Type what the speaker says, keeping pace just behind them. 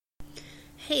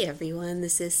Hey everyone,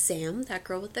 this is Sam, that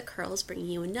girl with the curls, bringing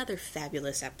you another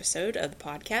fabulous episode of the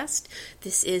podcast.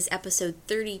 This is episode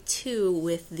 32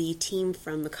 with the team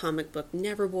from the comic book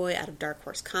Neverboy out of Dark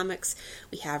Horse Comics.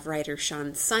 We have writer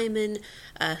Sean Simon,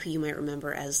 who you might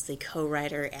remember as the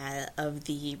co-writer of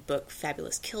the book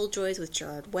Fabulous Killjoys with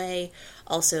Gerard Way.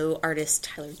 Also artist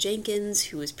Tyler Jenkins,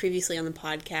 who was previously on the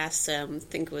podcast, I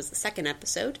think it was the second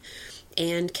episode.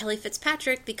 And Kelly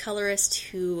Fitzpatrick, the colorist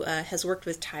who has worked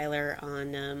with Tyler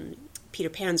on Peter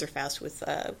Panzerfaust with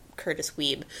Curtis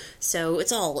Weeb. So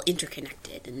it's all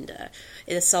interconnected, and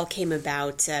this all came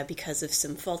about because of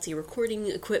some faulty recording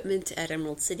equipment at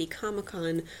Emerald City Comic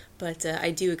Con, but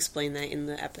I do explain that in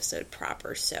the episode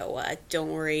proper, so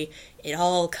don't worry, it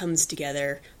all comes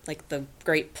together like the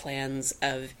great plans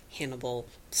of Hannibal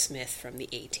Smith from the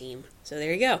A-Team. So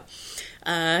there you go.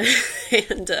 And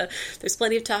there's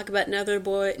plenty of talk about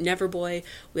Neverboy.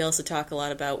 We also talk a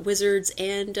lot about Wizards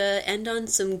and end on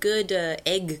some good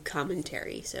egg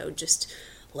commentary. So just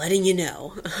letting you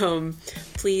know.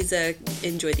 Please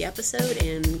enjoy the episode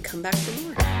and come back for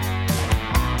more.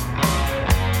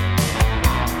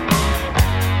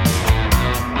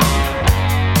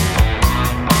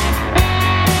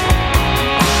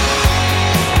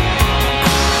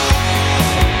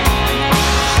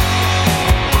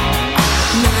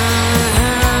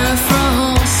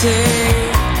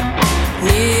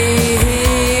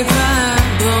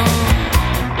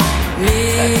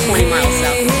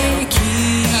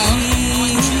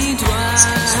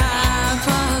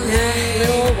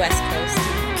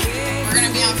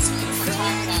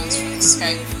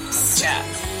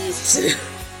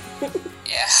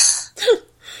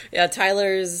 Yeah,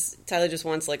 Tyler just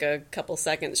wants like a couple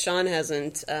seconds. Sean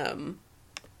hasn't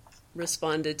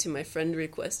responded to my friend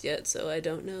request yet, so I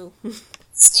don't know.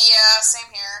 Yeah,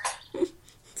 same here.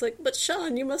 It's like, but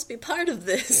Sean, you must be part of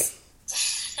this.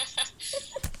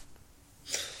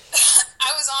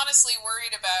 I was honestly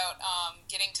worried about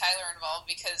getting Tyler involved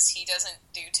because he doesn't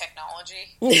do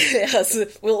technology. Yes,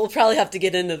 we'll probably have to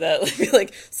get into that.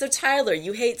 Like, so Tyler,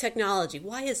 you hate technology.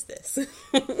 Why is this?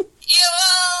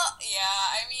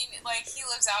 I mean, like, he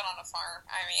lives out on a farm,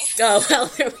 Oh, well,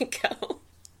 there we go.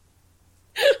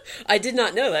 I did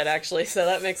not know that, actually, so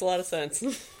that makes a lot of sense.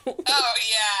 Oh, yeah,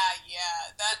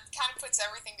 that kind of puts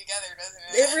everything together, doesn't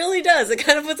it? It really does. It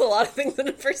kind of puts a lot of things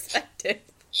into perspective.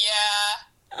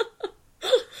 Yeah.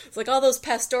 It's like all those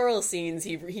pastoral scenes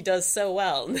he does so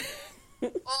well.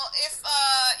 Well, if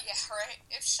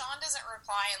Sean doesn't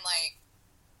reply in, like,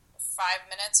 5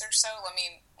 minutes or so, let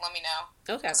me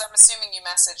know. Okay. Because I'm assuming you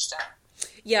messaged him.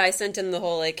 Yeah, I sent him the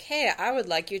whole, like, hey, I would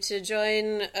like you to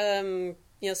join,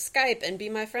 Skype and be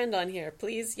my friend on here.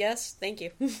 Please, yes, thank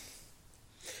you.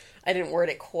 I didn't word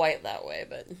it quite that way,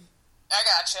 but... I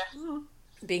gotcha.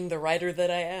 Being the writer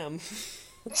that I am.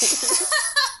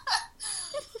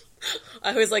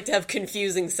 I always like to have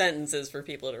confusing sentences for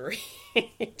people to read.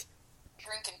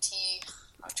 Drinking tea.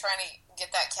 I'm trying to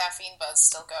get that caffeine buzz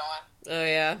still going. Oh,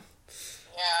 yeah?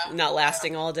 Yeah. Not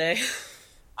lasting all day?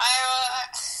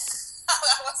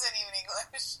 That wasn't even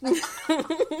English.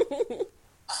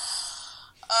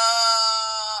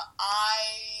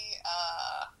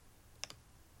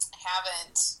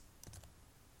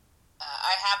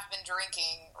 I have been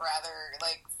drinking rather,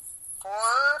 like, 4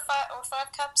 or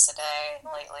 5 cups a day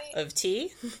lately. Of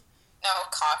tea? No,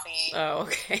 coffee. Oh,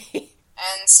 okay.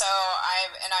 And so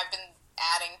I've been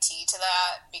adding tea to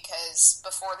that because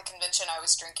before the convention I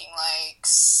was drinking like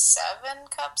 7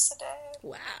 cups a day.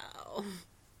 Wow.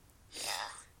 Yeah.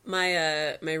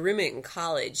 My roommate in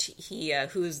college, he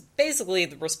who's basically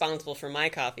responsible for my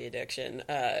coffee addiction,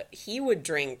 he would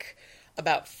drink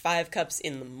about 5 cups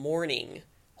in the morning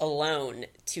alone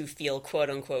to feel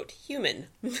quote-unquote human.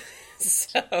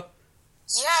 So...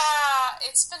 Yeah,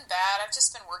 it's been bad. I've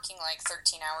just been working like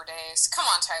 13-hour days. Come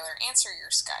on, Tyler, answer your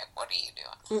Skype. What are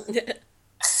you doing?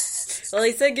 Well,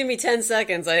 he said give me 10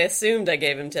 seconds. I assumed I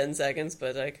gave him 10 seconds,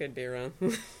 but I could be wrong.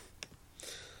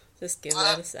 Just give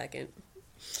that a second.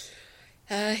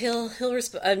 He'll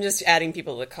respond. I'm just adding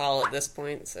people to the call at this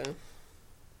point, so...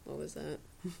 What was that?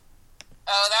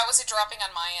 Oh, that was it dropping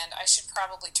on my end. I should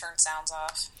probably turn sounds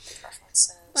off.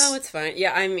 Preferences. Oh, it's fine.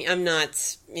 Yeah, I'm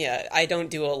not... Yeah, I don't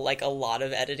do a lot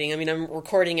of editing. I mean, I'm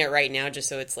recording it right now just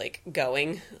so it's, like,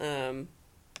 going.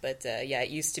 But, yeah, it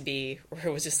used to be where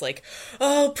it was just like,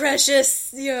 oh,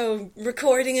 precious,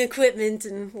 recording equipment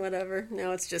and whatever.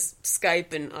 Now it's just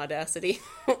Skype and Audacity.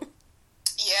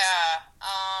 Yeah,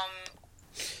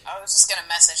 I was just gonna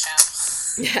message him.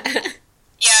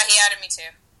 Yeah, he added me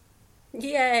too.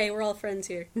 Yay, we're all friends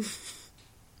here.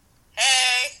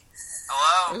 Hey!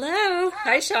 Hello? Hello.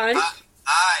 Hi, Sean.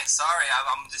 Hi, sorry,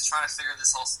 I'm just trying to figure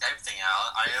this whole Skype thing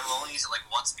out. I have only used it like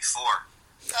once before.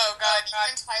 Oh god, you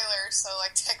and Tyler are so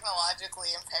like technologically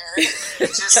impaired.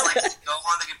 It's just like go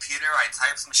on the computer, I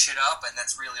type some shit up, and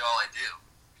that's really all I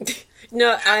do.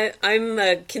 No,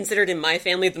 I'm considered in my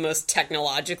family the most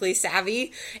technologically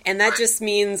savvy, and that just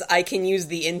means I can use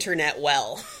the internet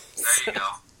well. There you go.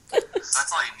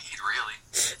 That's all you need, really.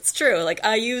 It's true. Like,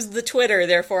 I use the Twitter,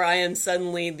 therefore I am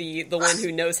suddenly the one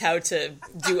who knows how to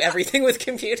do everything with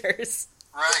computers.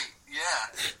 Right, yeah.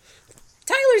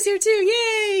 Tyler's here too,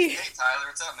 yay! Hey, Tyler,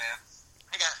 what's up, man?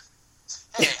 Hey, guys.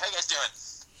 Hey, how you guys doing?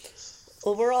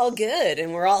 Well, we're all good,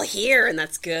 and we're all here, and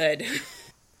that's good.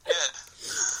 Good.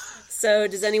 So,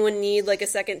 does anyone need, like, a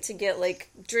second to get, like,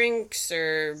 drinks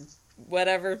or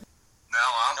whatever? No,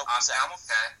 I'm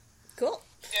okay. Cool.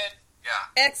 Good.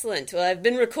 Yeah. Excellent. Well, I've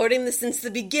been recording this since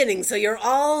the beginning, so you're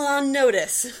all on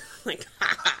notice. Like,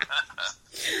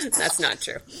 that's not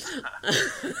true.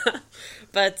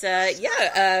 But,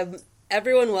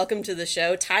 everyone, welcome to the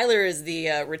show. Tyler is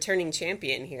the returning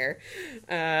champion here.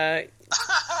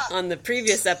 On the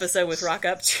previous episode with Rock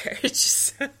Up Church,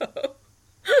 so...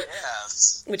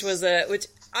 Yes. Which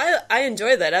I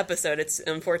enjoyed that episode. It's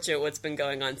unfortunate what's been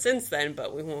going on since then,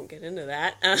 but we won't get into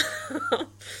that.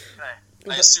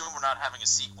 I assume we're not having a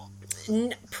sequel.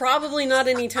 Probably not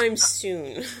anytime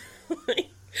soon.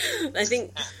 I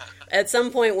think at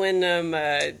some point when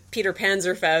Peter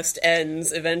Panzerfaust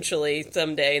ends eventually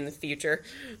someday in the future,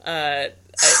 I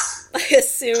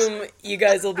assume you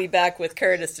guys will be back with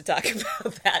Curtis to talk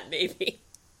about that, maybe.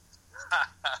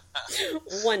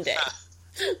 One day.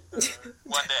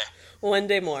 One day. One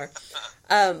day more.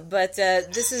 But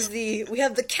this is we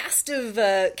have the cast of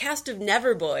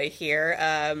Neverboy here.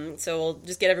 So we'll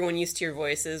just get everyone used to your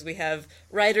voices. We have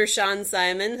writer Sean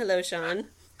Simon. Hello, Sean.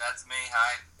 That's me,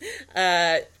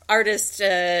 hi. Artist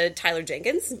Tyler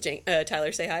Jenkins.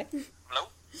 Tyler, say hi. Hello.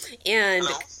 And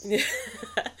Hello.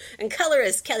 and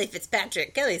colorist Kelly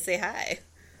Fitzpatrick. Kelly, say hi.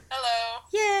 Hello.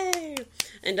 Yay!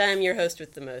 And I'm your host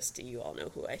with the most. You all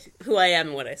know who I am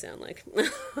and what I sound like.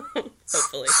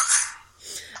 Hopefully.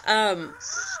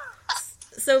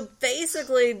 So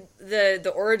basically,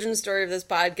 the origin story of this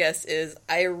podcast is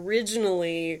I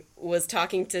originally was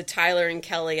talking to Tyler and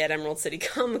Kelly at Emerald City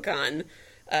Comic Con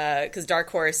because Dark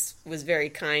Horse was very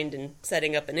kind in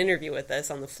setting up an interview with us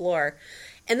on the floor,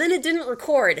 and then it didn't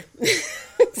record.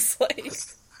 It's like,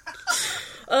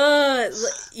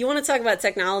 you want to talk about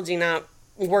technology not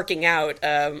working out?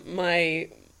 My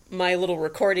little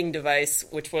recording device,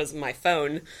 which was my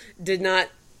phone,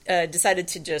 decided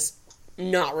to just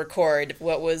not record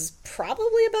what was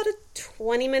probably about a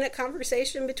 20-minute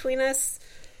conversation between us.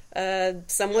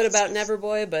 Somewhat about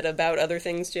Neverboy, but about other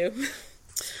things too.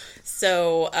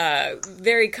 So,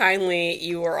 very kindly,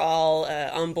 you were all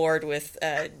on board with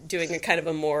doing a kind of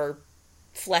a more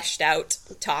fleshed out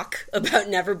talk about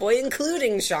Neverboy,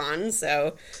 including Sean.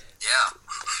 So, Yeah.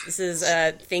 this is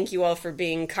thank you all for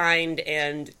being kind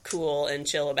and cool and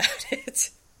chill about it.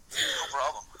 No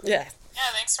problem. Yeah.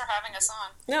 Yeah, thanks for having us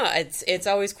on. No, it's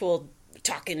always cool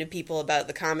talking to people about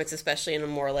the comics, especially in a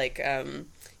more like,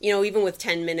 even with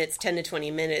 10 to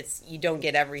 20 minutes, you don't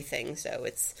get everything. So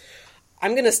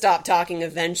I'm going to stop talking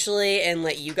eventually and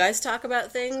let you guys talk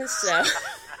about things. So,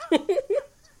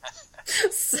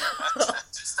 Just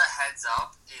a heads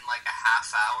up, in like a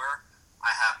half hour, I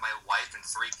have my wife and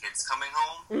 3 kids coming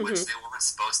home, which they weren't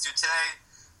supposed to today.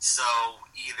 So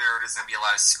either there's going to be a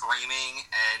lot of screaming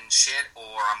and shit, or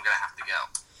I'm going to have to go.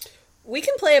 we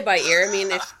can play it by ear. I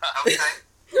mean, if Okay.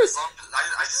 As long as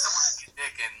I just don't want to be a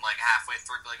dick and like halfway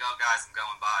through be like, oh guys, I'm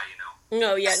going by,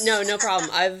 no problem.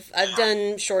 I've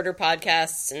done shorter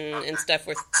podcasts and stuff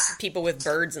with people with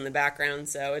birds in the background,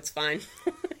 so it's fine.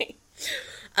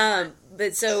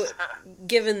 But so,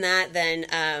 given that, then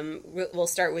we'll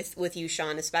start with you,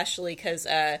 Sean, especially because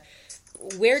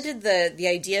where did the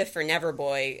idea for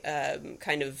Neverboy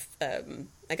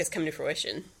I guess, come to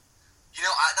fruition?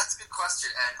 That's a good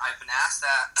question, and I've been asked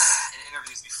that in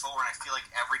interviews before, and I feel like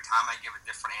every time I give a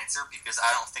different answer because I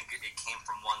don't think it came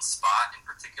from one spot in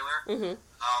particular. Mm-hmm.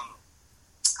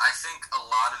 I think a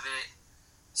lot of it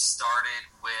started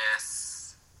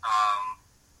with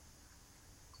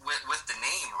the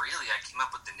name. Really, I came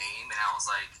up with the name, and I was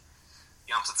like,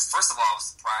 first of all, I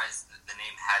was surprised that the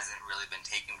name hasn't really been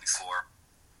taken before,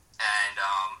 and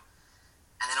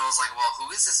then I was like, well,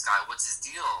 who is this guy? What's his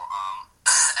deal?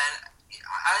 And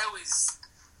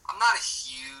I'm not a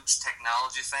huge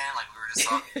technology fan, like we were just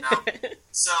talking about.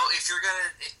 So if you're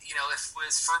gonna, if it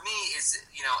was for me,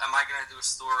 am I gonna do a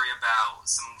story about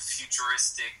some future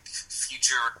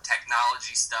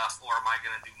technology stuff, or am I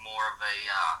gonna do more of a,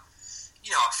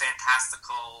 a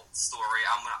fantastical story,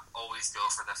 I'm going to always go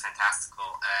for the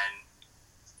fantastical. And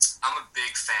I'm a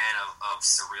big fan of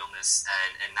surrealness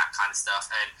and that kind of stuff.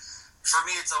 And for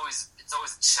me, it's always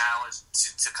a challenge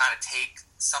to kind of take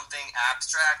something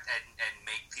abstract and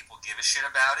make people give a shit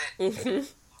about it. Mm-hmm.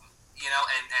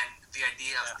 And the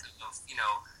idea of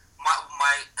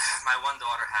my one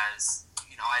daughter has,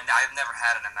 and I've never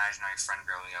had an imaginary friend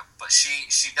growing up, but she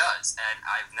does, and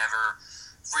I've never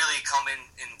really come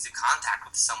into contact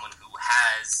with someone who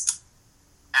has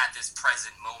at this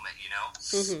present moment,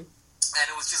 Mm-hmm. And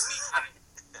it was just me kind of,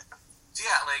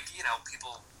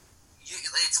 people,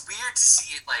 it's weird to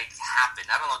see it, happen.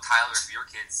 I don't know, Tyler, if your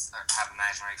kids have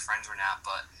imaginary friends or not,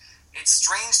 but it's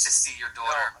strange to see your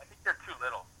daughter. No, I think they're too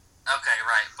little. Okay,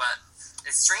 right, but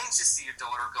it's strange to see your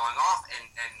daughter going off and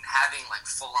having,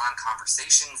 full-on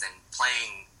conversations and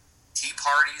playing tea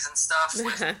parties and stuff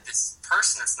with this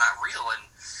person that's not real, and,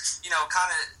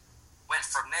 kind of went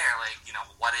from there,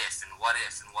 what if, and what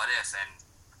if, and what if, and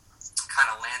kind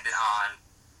of landed on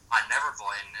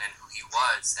Neverboy and who he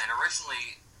was. And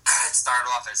originally, it started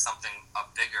off as something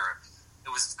bigger.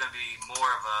 It was going to be more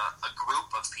of a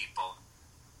group of people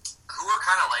who were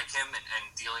kind of like him and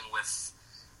dealing with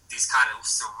these kind of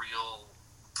surreal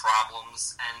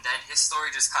problems. And then his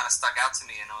story just kind of stuck out to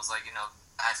me, and I was like,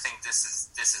 I think this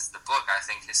is the book. I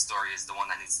think his story is the one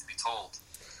that needs to be told.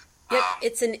 Yeah,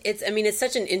 it's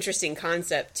such an interesting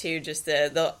concept too. Just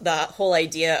the whole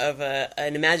idea of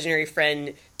an imaginary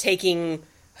friend taking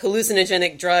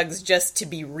hallucinogenic drugs just to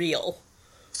be real.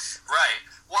 Right.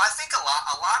 Well, I think a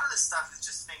lot of this stuff is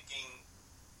just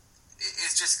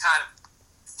kind of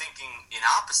thinking in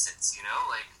opposites.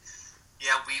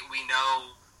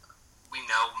 We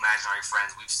know imaginary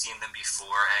friends. We've seen them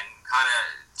before, and kind of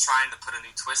trying to put a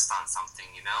new twist on something,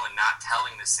 and not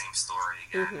telling the same story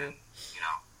again. Mm-hmm.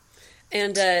 And,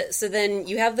 And so then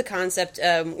you have the concept.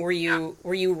 Were you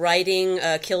writing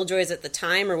Killjoys at the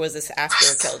time, or was this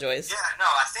after Killjoys? Yeah, no,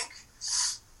 I think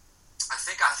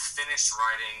I finished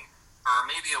writing, or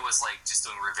maybe it was just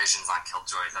doing revisions on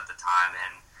Killjoys at the time.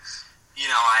 And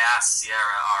I asked Sierra,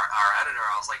 our editor,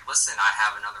 I was like, "Listen, I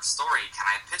have another story. Can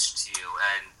I pitch it to you?"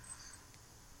 And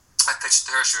I pitched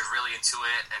it to her. She was really into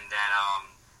it, and then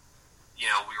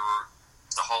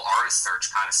the whole artist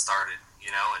search kind of started,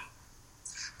 and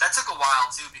that took a while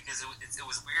too, because it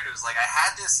was weird. It was I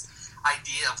had this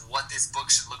idea of what this book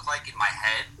should look like in my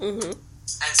head, mm-hmm.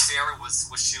 and Sarah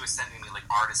she was sending me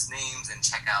artist names and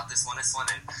check out this one,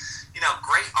 and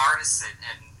great artists,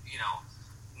 and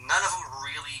none of them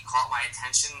really caught my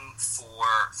attention for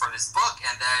this book.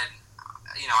 And then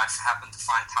I happened to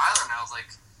find Tyler, and I was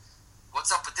like,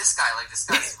 "What's up with this guy? This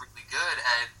guy's really good,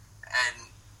 and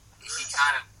he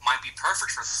kind of might be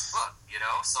perfect for this book,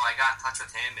 So I got in touch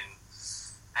with him,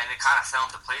 and it kind of fell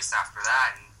into place after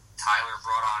that, and Tyler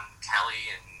brought on Kelly,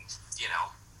 and,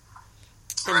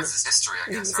 the rest is history,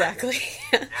 I guess. Exactly.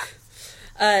 Right?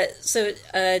 Yeah. So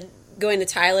going to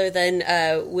Tyler then,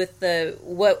 with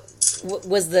what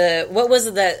was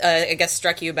it that I guess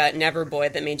struck you about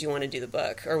Neverboy that made you want to do the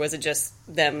book? Or was it just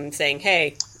them saying,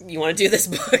 "Hey, you want to do this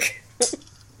book?"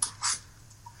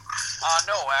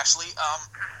 No, actually,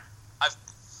 I've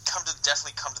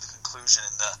definitely come to the conclusion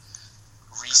in the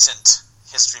recent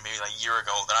history, maybe a year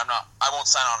ago, that I won't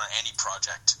sign on any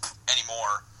project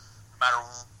anymore, no matter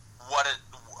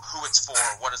who it's for,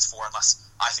 what it's for, unless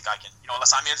I think I can,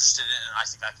 unless I'm interested in it and I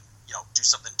think I can, do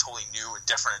something totally new and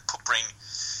different and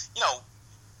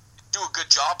do a good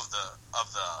job of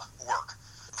the work.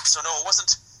 So no, it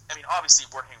wasn't. I mean, obviously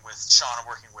working with Sean and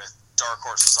working with Dark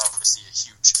Horse was obviously a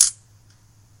huge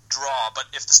draw, but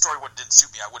if the story didn't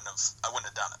suit me, I wouldn't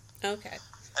have done it. Okay.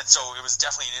 And so it was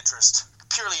definitely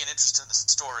purely an interest in the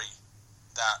story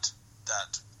that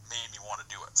made me want to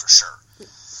do it, for sure.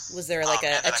 Was there a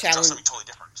challenge? Something totally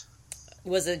different.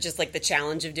 Was it just the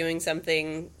challenge of doing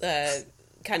something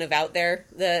kind of out there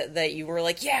that you were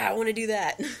like, yeah, I want to do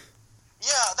that?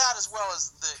 Yeah, that, as well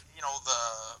as the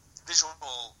visual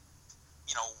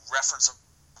reference of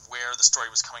where the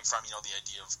story was coming from. The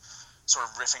idea of sort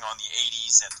of riffing on the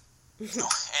 80s and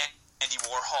Andy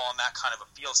Warhol and that kind of a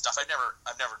feel stuff. I've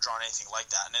never drawn anything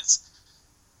like that, and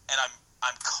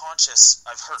I'm conscious.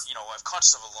 I'm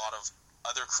conscious of a lot of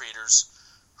other creators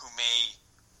who may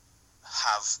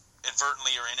have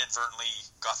inadvertently or inadvertently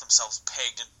got themselves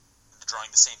pegged into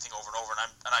drawing the same thing over and over,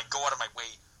 and I go out of my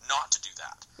way not to do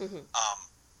that. Mm-hmm.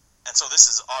 And so this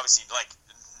is obviously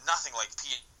nothing like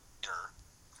Peter.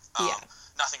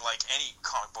 Nothing like any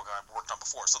comic book I've worked on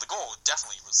before. So the goal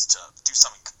definitely was to do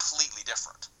something completely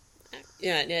different.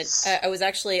 Yeah, I was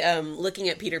actually looking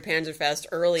at Peter Panzerfest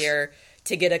earlier,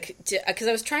 to get because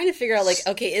I was trying to figure out, like,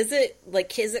 okay, is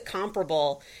it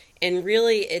comparable? And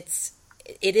really, it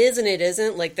is and it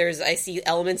isn't. Like, I see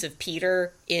elements of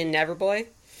Peter in Neverboy,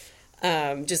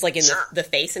 just like in the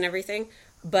face and everything.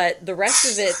 But the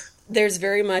rest of it, there's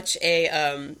very much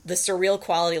the surreal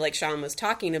quality, like Sean was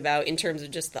talking about, in terms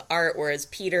of just the art, whereas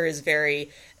Peter is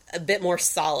a bit more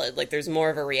solid. Like, there's more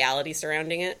of a reality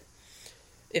surrounding it.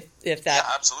 If that, yeah,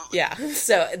 absolutely. Yeah.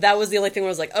 So that was the only thing where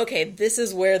I was like, okay, this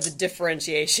is where the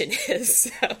differentiation is.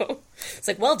 So it's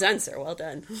like, well done, sir. Well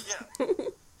done. Yeah.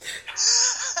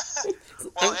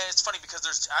 Well, and it's funny because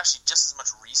there's actually just as much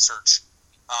research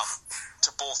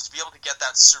to be able to get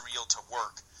that surreal to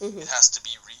work. Mm-hmm. It has to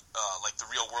be like the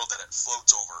real world that it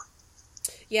floats over.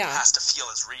 Yeah. It has to feel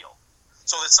as real.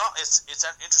 So it's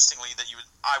interestingly that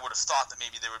I would have thought that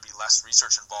maybe there would be less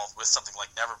research involved with something like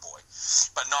Neverboy,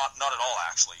 but not at all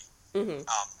actually. Mm-hmm.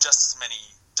 Just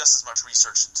as much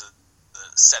research into the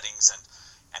settings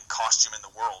and costume in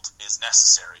the world is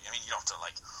necessary. I mean, you don't have to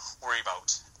like worry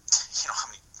about how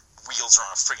many wheels are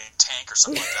on a friggin' tank or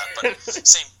something like that, but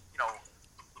same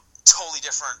totally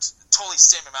different, totally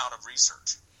same amount of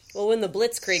research. Well, when the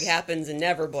Blitzkrieg happens in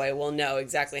Neverboy, we'll know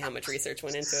exactly how much research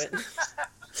went into it.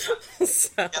 So,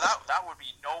 yeah, that would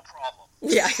be no problem.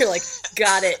 Yeah, you're like,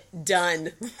 got it,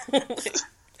 done.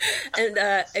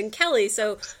 And Kelly,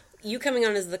 so you coming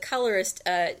on as the colorist,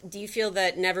 do you feel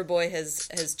that Neverboy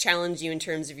has challenged you in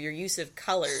terms of your use of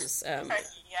colors? Yeah.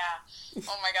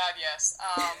 Oh my God, yes.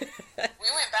 We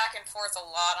went back and forth a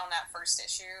lot on that first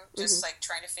issue, just like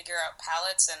trying to figure out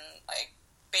palettes and like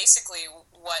basically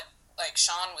what like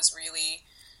Sean was really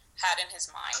had in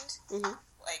his mind,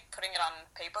 like putting it on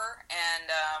paper. And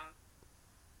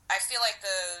I feel like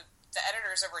the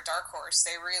editors over Dark Horse,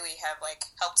 they really have like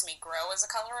helped me grow as a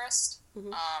colorist.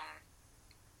 And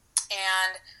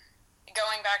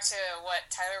going back to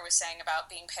what Tyler was saying about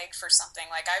being pegged for something,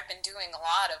 like I've been doing a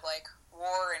lot of like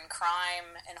war and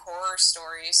crime and horror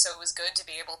stories, so it was good to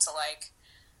be able to like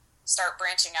start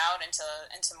branching out into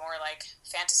more like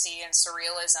fantasy and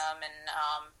surrealism, and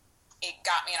it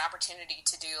got me an opportunity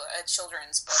to do a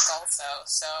children's book also.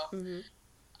 So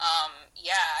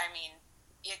yeah, I mean,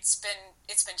 it's been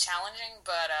challenging,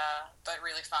 but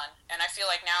really fun, and I feel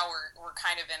like now we're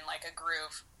kind of in like a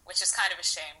groove, which is kind of a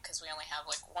shame because we only have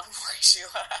like one more issue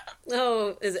left.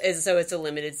 Oh, so it's a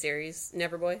limited series,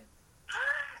 Neverboy?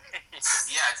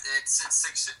 Yeah, it's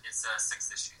six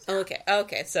issues. Oh,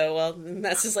 okay. So, well,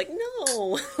 that's just like,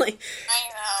 no. Like, I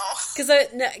know.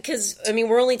 Because I mean,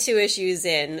 we're only 2 issues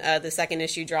in. The second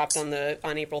issue dropped on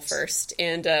April 1st,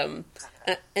 and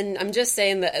I'm just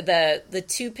saying that the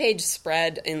 2-page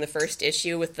spread in the first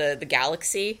issue with the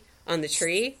galaxy on the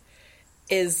tree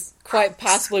is quite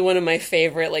possibly one of my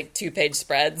favorite like 2-page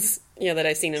spreads that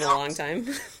I've seen in a long time.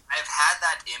 I've had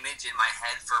that image in my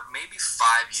head for maybe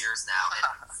 5 years now, and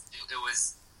it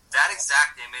was that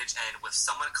exact image, and with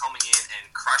someone coming in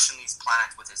and crushing these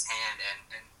planets with his hand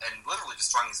and literally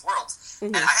destroying these worlds,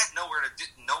 and I had nowhere to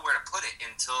put it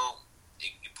until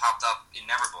it popped up in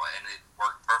Neverboy, and it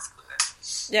worked perfectly there.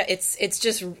 Yeah,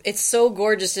 it's so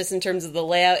gorgeous just in terms of the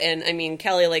layout, and I mean,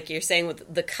 Kelly, like you're saying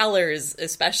with the colors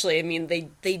especially, I mean, they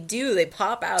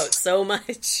pop out so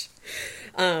much,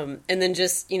 and then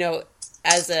just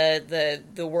as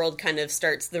the world kind of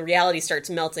the reality starts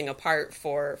melting apart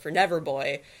for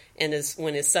Neverboy, and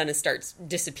when his son starts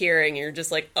disappearing, you're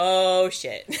just like, oh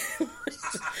shit.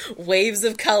 Waves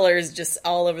of colors just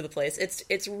all over the place.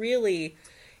 It's really,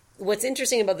 what's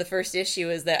interesting about the first issue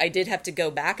is that I did have to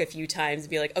go back a few times and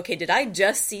be like, okay, did I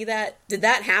just see that? Did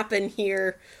that happen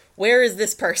here? Where is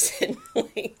this person?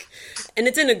 Like, and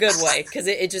it's in a good way, because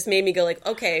it just made me go like,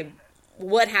 okay,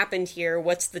 what happened here?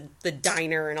 What's the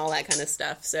diner and all that kind of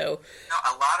stuff? So,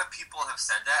 a lot of people have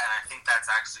said that, and I think that's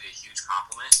actually a huge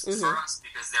compliment for us,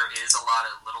 because there is a lot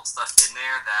of little stuff in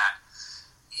there that,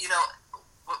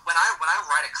 when I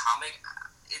write a comic,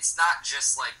 it's not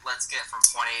just like, let's get from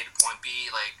point A to point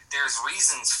B. Like, there's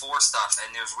reasons for stuff,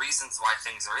 and there's reasons why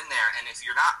things are in there, and if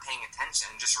you're not paying attention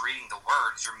and just reading the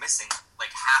words, you're missing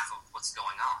like half of what's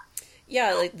going on.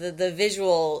 Yeah, like the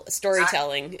visual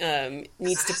storytelling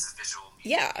needs to. It is visual.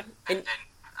 Yeah, and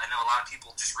I know a lot of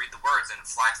people just read the words and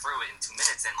fly through it in 2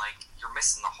 minutes, and like, you're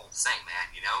missing the whole thing, man.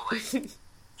 Like, you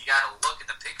gotta look at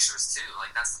the pictures too.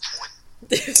 Like, that's the point.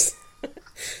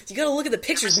 You gotta look at the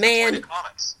pictures, man. Yeah,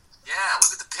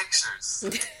 look at the pictures.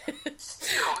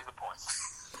 Totally the point.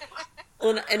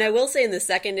 Well, and I will say, in the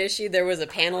second issue, there was a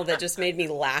panel that just made me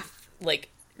laugh,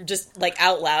 just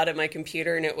out loud at my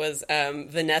computer, and it was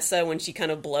Vanessa when she kind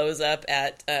of blows up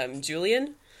at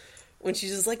Julian, when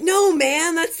she's just like, no,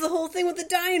 man, that's the whole thing with the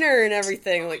diner and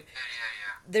everything. Like,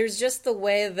 there's just the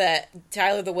way that,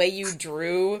 Tyler, the way you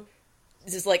drew,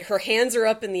 just like her hands are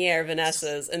up in the air,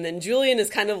 Vanessa's, and then Julian is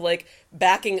kind of like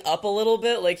backing up a little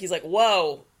bit, like he's like,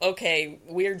 whoa, okay,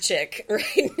 weird chick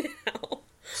right now.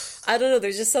 I don't know,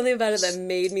 there's just something about it that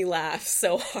made me laugh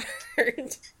so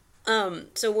hard.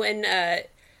 So when,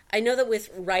 I know that with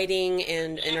writing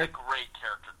and She's our... a great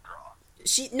character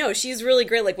draw. She's really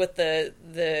great, like with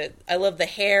the I love the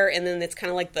hair, and then it's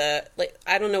kind of like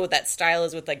I don't know what that style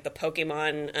is with like the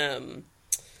Pokemon,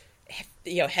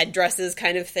 headdresses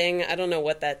kind of thing. I don't know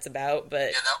what that's about,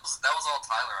 but... Yeah, that was all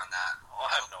Tyler on that. Oh, I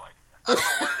have no idea. I don't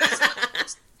know what it is, but it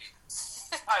looks neat.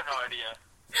 I have no idea.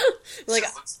 Like, It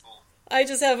just looks cool. I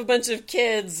just have a bunch of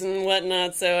kids and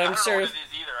whatnot, so I'm sure... I don't know what it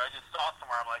is either. I just saw it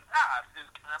somewhere. I'm like, this is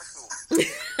kind of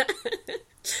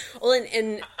cool. Well,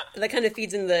 and that kind of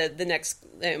feeds in the next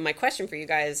my question for you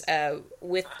guys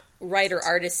with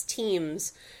writer-artist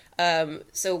teams.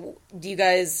 So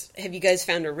have you guys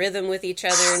found a rhythm with each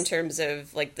other in terms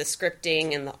of like the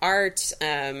scripting and the art,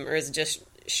 or is it just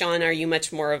Sean? Are you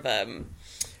more of a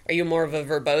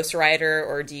verbose writer,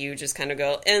 or do you just kind of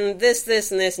go and this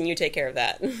and this and you take care of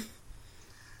that?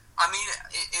 I mean,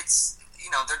 it's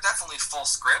they're definitely full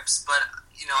scripts, but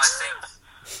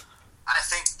I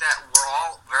think that we're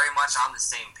all very much on the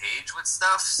same page with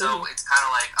stuff. So It's kind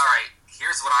of like, all right,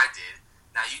 here's what I did.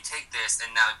 Now you take this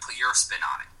and now put your spin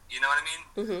on it. You know what I mean?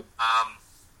 Mm-hmm.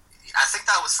 I think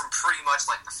that was from pretty much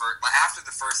like after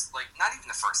the first, like not even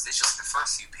the first issue, like the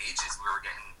first few pages we were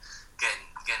getting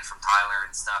from Tyler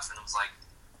and stuff, and it was like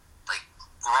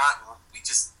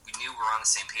we knew we were on the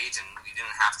same page, and we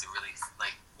didn't have to really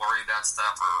like worry about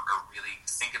stuff or really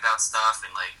think about stuff,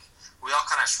 and like we all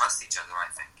kind of trust each other. I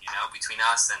think between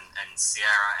us and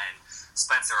Sierra and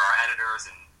Spencer, our editors,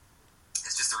 and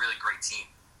it's just a really great team.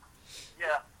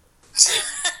 Yeah.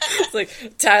 It's like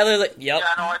Tyler, like, yep.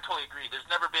 Yeah, no, I totally agree. It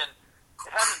hasn't been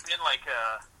like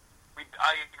I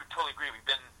totally agree.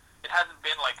 It hasn't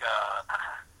been like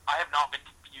I have not been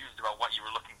confused about what you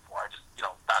were looking for. I just,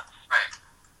 that's right.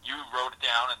 You wrote it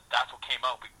down, and that's what came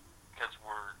out because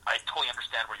I totally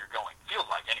understand where you're going.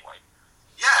 Feels like anyway.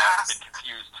 Yeah. I haven't been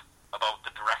confused about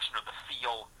the direction or the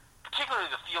feel, particularly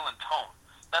the feel and tone.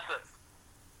 That's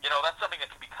something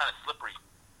that can be kind of slippery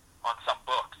on some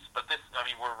books. But this, I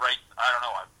mean, we're right. I don't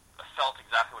know. I felt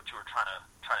exactly what you were trying to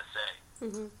say.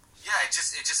 Mm-hmm. Yeah, it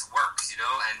just works,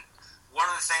 And one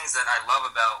of the things that I love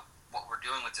about what we're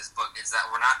doing with this book is that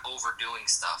we're not overdoing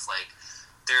stuff. Like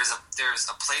there's a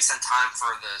place and time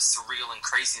for the surreal and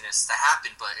craziness to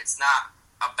happen, but it's not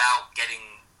about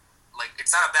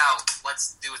it's not about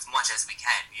let's do as much as we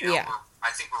can. Yeah. I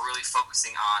think we're really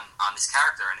focusing on this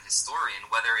character and his story, and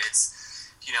whether it's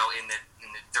in the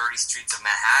dirty streets of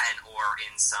Manhattan or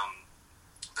in some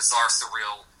bizarre,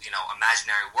 surreal,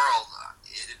 imaginary world,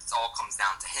 it all comes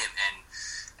down to him. And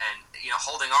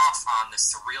holding off on the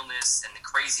surrealness and the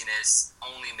craziness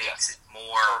only makes it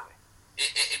more.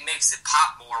 It makes it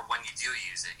pop more when you do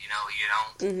use it.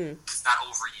 Mm-hmm. It's not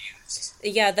overused.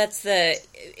 Yeah, that's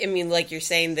like you're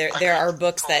saying, there are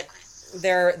books that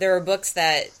there are books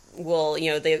that will,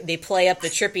 they play up the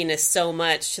trippiness so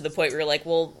much to the point where you're like,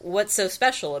 well, what's so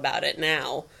special about it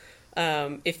now?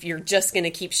 If you're just going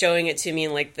to keep showing it to me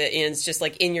and it's just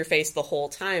like in your face the whole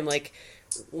time, like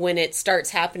when it starts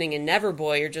happening in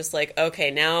Neverboy, you're just like,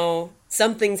 okay, now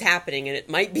something's happening and it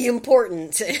might be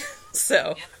important.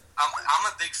 So I'm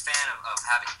a big fan of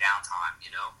having downtime,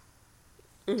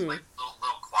 mm-hmm. like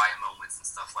little quiet moments and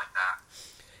stuff like that.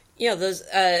 Those,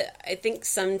 I think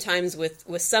sometimes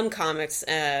with some comics,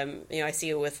 I see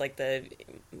it with like the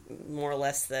more or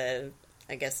less I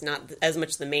guess not as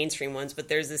much the mainstream ones, but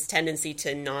there's this tendency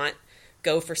to not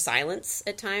go for silence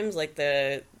at times. Like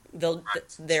they're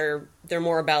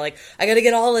more about like, I got to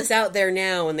get all this out there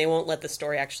now, and they won't let the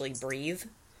story actually breathe.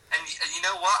 And you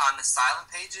know what? On the silent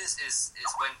pages is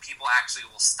when people actually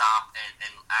will stop and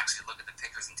actually look at the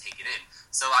pictures and take it in.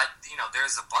 So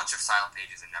there's a bunch of silent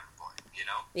pages in Neverboy.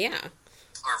 Yeah.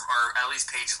 Or at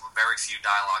least pages with very few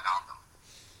dialogue on them.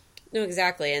 No,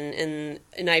 exactly, and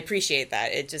I appreciate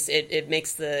that. It just it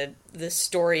makes the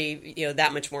story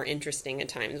that much more interesting at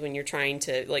times when you're trying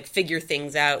to like figure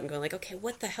things out and going like, okay,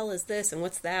 what the hell is this and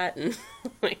what's that, and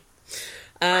like,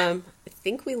 I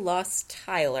think we lost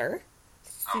Tyler.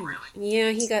 Oh, really?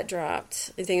 Yeah, he got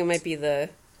dropped. I think it might be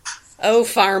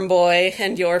Farm Boy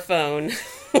and your phone.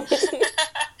 I'm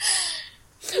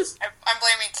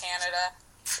blaming Canada.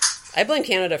 I blame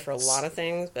Canada for a lot of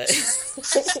things, but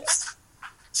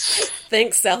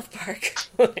thanks, South Park.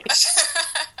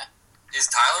 Is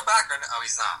Tyler back or no? Oh,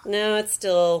 he's not. No, it's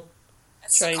still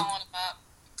calling him up.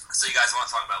 So you guys want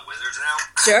to talk about Wizards now?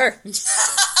 Sure.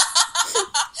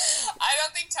 I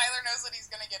don't think Tyler knows what he's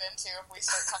going get into if we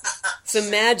start talking. So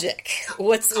magic.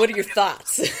 What are your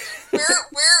thoughts?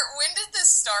 When did this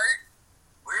start?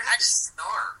 Where did this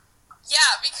start?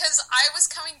 Yeah, because I was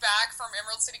coming back from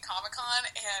Emerald City Comic Con,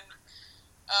 and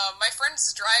my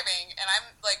friend's driving, and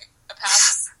I'm like a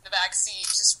passenger in the back seat,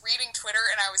 just reading Twitter,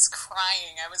 and I was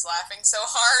crying. I was laughing so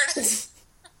hard.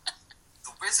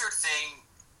 The wizard thing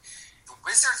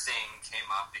came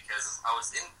up because I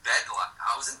was in bed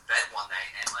one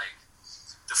night, and like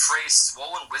the phrase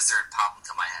 "swollen wizard" popped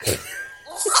into my head.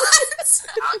 What?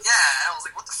 Yeah, I was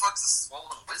like, "What the fuck's a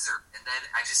swollen wizard?" And then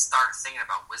I just started thinking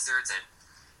about wizards,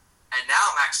 and now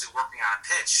I'm actually working on a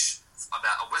pitch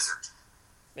about a wizard.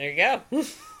 There you go.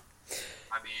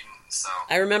 I mean, so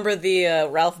I remember the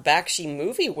Ralph Bakshi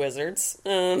movie Wizards.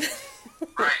 right.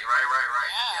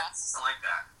 Yeah. Something like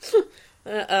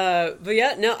that. But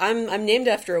yeah, no, I'm named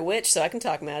after a witch, so I can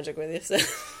talk magic with you. So.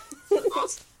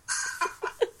 Awesome.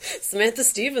 Samantha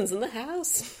Stevens in the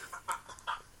house.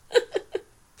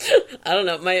 I don't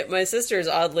know. My sister is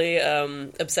oddly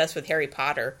obsessed with Harry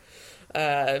Potter.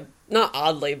 Not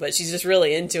oddly, but she's just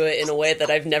really into it in a way that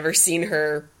I've never seen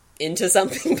her into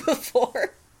something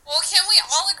before. Well, can we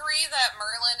all agree that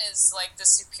Merlin is like the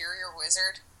superior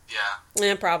wizard? Yeah.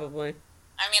 Yeah, probably.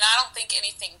 I mean, I don't think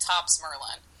anything tops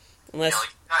Merlin. Unless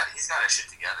He's got his shit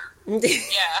together.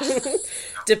 Yeah.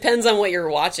 Depends on what you're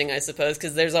watching, I suppose,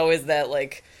 because there's always that,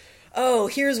 like, oh,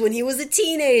 here's when he was a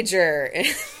teenager.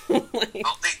 Like,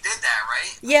 Oh, they did that,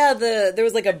 right? yeah, there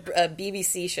was like a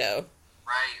BBC show.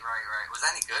 Right. Was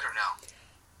that any good or no?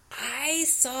 I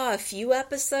saw a few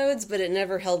episodes, but it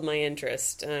never held my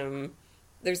interest.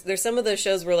 There's some of those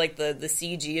shows where like the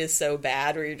CG is so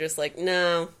bad where you're just like,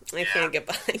 no, I can't get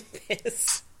behind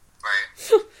this.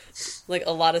 Right. Like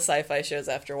a lot of sci-fi shows,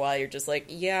 after a while, you're just like,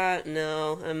 yeah,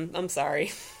 no, I'm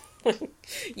sorry.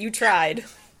 You tried.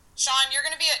 Sean, you're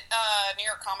going to be at New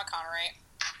York Comic Con, right?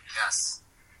 Yes.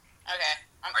 Okay.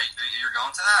 You're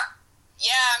going to that?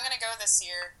 Yeah, I'm going to go this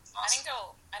year. Awesome.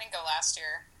 I didn't go last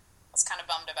year. I was kind of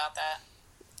bummed about that.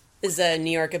 Is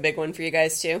New York a big one for you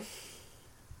guys too?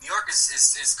 New York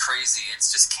is crazy.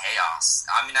 It's just chaos.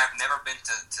 I mean, I've never been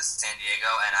to San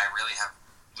Diego, and I really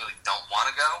don't want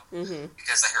to go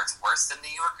because I hear it's worse than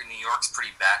New York, and New York's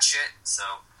pretty bad shit. So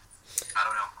I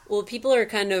don't know. Well, people are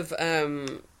kind of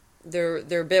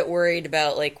they're a bit worried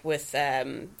about like with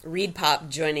Reed Pop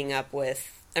joining up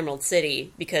with Emerald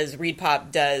City because Reed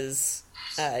Pop does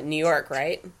New York,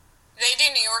 right? They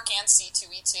do New York and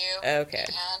C2E2. Okay.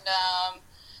 And,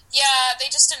 yeah, they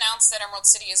just announced that Emerald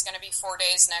City is going to be 4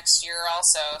 days next year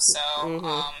also, so,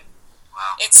 Wow.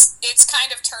 it's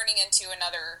kind of turning into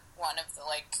another one of the,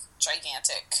 like,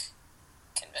 gigantic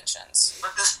conventions.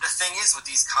 But the thing is, with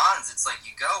these cons, it's like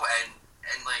you go and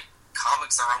like,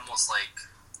 comics are almost like,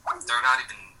 they're not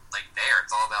even, like, there.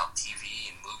 It's all about TV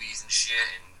and movies and shit,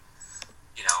 and,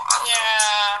 you know, I don't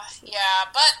know. Yeah,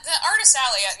 but the Artist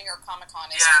Alley at New York Comic Con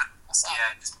is awesome.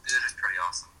 Yeah, it is pretty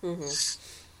awesome.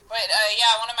 But,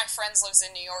 yeah, one of my friends lives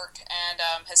in New York and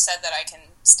has said that I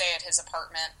can stay at his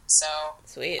apartment, so...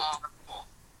 Sweet. Cool.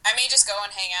 I may just go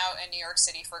and hang out in New York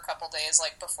City for a couple days,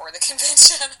 like, before the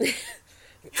convention.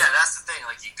 Yeah, that's the thing.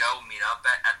 Like, you go meet up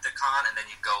at the con, and then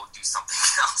you go do something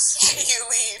else. You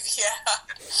leave,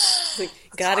 yeah.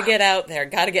 Like, gotta get out there.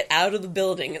 Gotta get out of the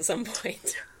building at some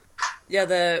point.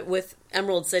 Yeah, with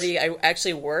Emerald City, I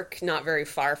actually work not very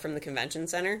far from the convention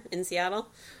center in Seattle,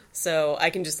 so I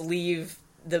can just leave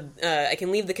I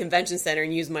can leave the convention center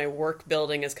and use my work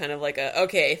building as kind of like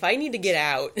okay, if I need to get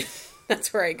out,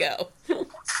 that's where I go.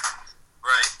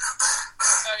 Right.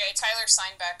 Okay, Tyler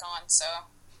signed back on, so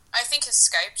I think his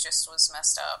Skype just was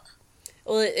messed up.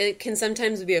 Well, it can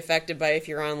sometimes be affected by if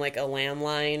you're on like a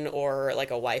landline or like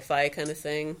a Wi-Fi kind of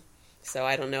thing. So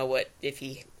I don't know if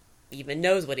he even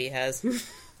knows what he has.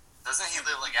 Doesn't he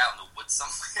live like out in the woods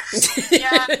somewhere?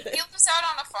 Yeah, he lives out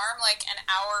on a farm like an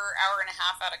hour and a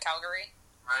half out of Calgary.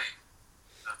 Right.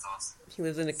 That's awesome. He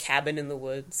lives in a cabin in the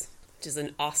woods, which is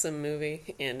an awesome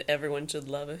movie, and everyone should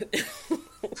love it.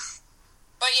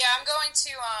 But yeah, I'm going to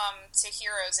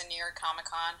Heroes in New York Comic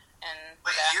Con, and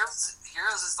Wait,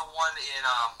 Heroes is the one in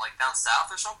like down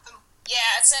south or something?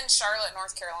 yeah, it's in Charlotte,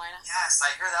 North Carolina. Yes,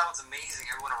 I hear that one's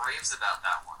amazing. Everyone raves about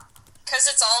that one. Because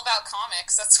it's all about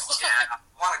comics. That's why. Yeah, I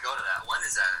want to go to that. When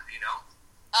is that? Do you know?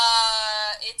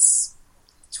 It's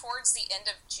towards the end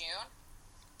of June.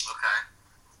 Okay,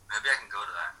 maybe I can go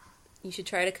to that. You should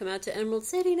try to come out to Emerald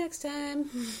City next time.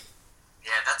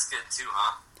 Yeah, that's good too,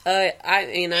 huh? I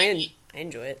mean, I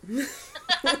enjoy it. We're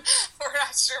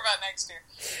not sure about next year.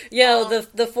 Yeah,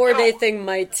 the 4-day thing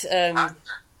might. Hey,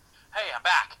 I'm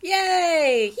back.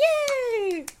 Yay!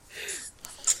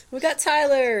 We got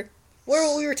Tyler.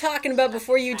 Where we were talking about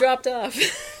before you dropped off.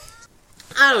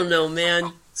 I don't know, man.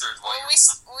 Wizards while Well, you're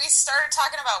we started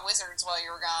talking about wizards while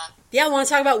you were gone. Yeah, want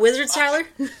to talk about wizards, Tyler?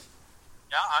 Yeah,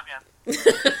 I'm in.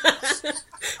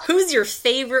 Who's your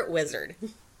favorite wizard?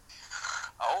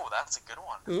 Oh, that's a good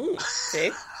one. Ooh,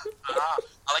 see?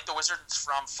 I like the wizards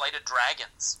from Flight of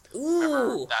Dragons. Ooh.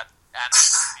 Remember that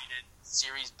animated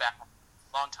series back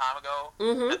a long time ago?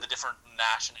 Mm-hmm. The different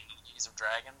nationalities of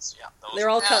dragons? Yeah, those They're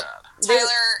all were cut. bad.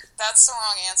 Tyler, that's the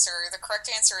wrong answer. The correct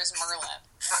answer is Merlin.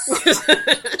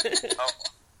 Oh.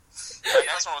 The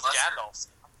next one was Gandalf.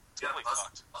 Yeah, Totally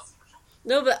fucked.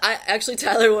 No, but I actually,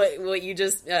 Tyler, what you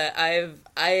just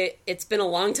it's been a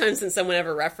long time since someone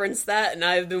ever referenced that, and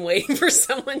I've been waiting for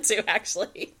someone to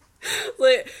actually.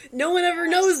 Like, no one ever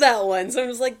knows that one, so I'm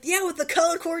just like, yeah, with the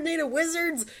color coordinated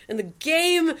wizards and the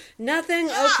game, nothing.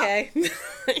 Yeah. Okay.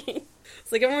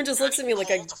 It's like everyone just looks at me like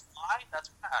Able to fly? That's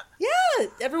bad. yeah,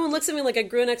 everyone looks at me like I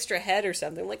grew an extra head or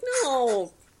something. I'm like,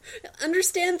 no,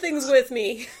 understand things with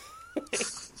me.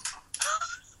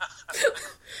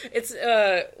 It's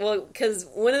well, because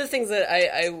one of the things that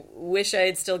I wish I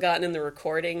had still gotten in the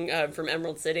recording from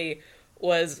Emerald City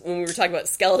was when we were talking about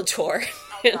Skeletor.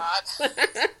 Oh, God.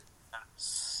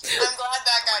 I'm glad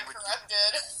that got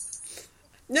corrupted.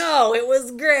 No, it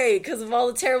was great because of all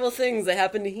the terrible things that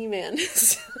happened to He-Man.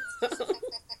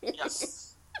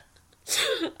 Yes.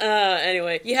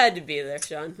 Anyway, you had to be there,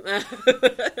 Sean.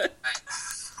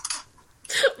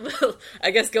 Well,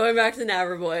 I guess going back to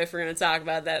Naverboy, if we're going to talk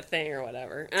about that thing or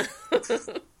whatever.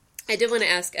 I did want to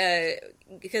ask,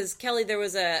 because Kelly, there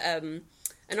was an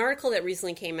article that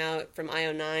recently came out from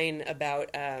IO9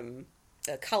 about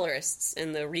colorists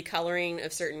and the recoloring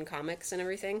of certain comics and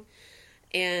everything.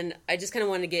 And I just kind of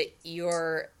wanted to get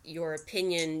your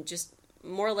opinion, just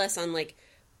more or less on like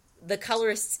the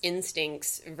colorist's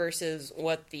instincts versus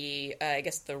what the I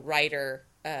guess the writer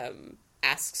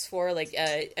asks for. Like,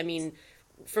 I mean,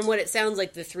 from what it sounds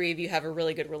like, the three of you have a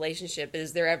really good relationship.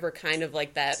 Is there ever kind of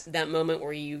like that moment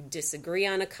where you disagree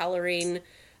on a coloring,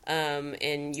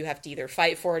 and you have to either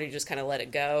fight for it or just kind of let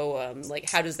it go? Like,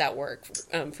 how does that work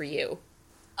for you?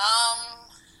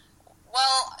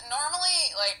 Well,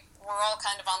 normally, like, we're all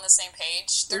kind of on the same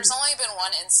page. There's only been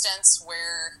one instance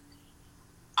where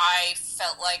I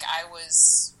felt like I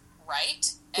was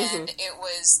right, and it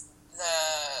was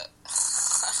the...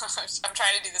 I'm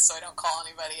trying to do this so I don't call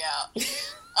anybody out. The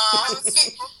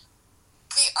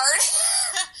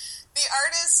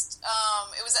artist,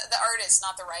 it was the artist,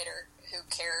 not the writer, who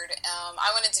cared.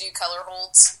 I wanted to do color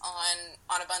holds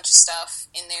on a bunch of stuff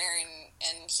in there,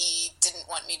 and he didn't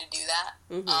want me to do that.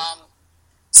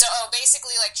 So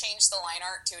basically, like, change the line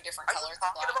art to a different color.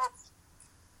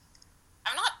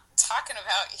 I'm not talking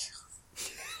about you.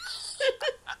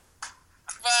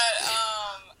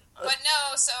 But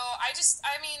no, so I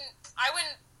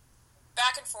went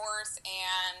back and forth,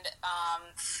 and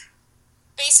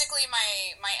basically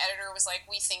my editor was like,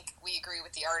 we think we agree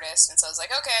with the artist, and so I was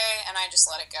like, okay, and I just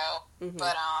let it go.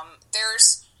 But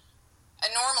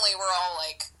normally we're all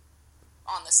like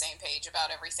on the same page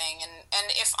about everything, and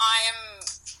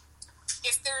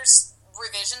if there's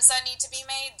revisions that need to be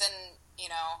made, then, you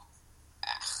know,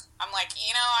 I'm like,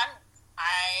 you know,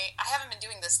 I haven't been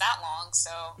doing this that long,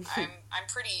 so I'm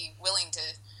pretty willing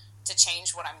to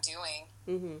change what I'm doing.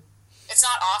 It's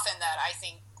not often that I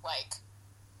think like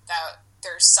that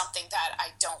there's something that I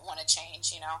don't want to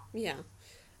change, you know? Yeah.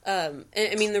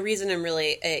 I mean, the reason I'm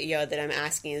really, that I'm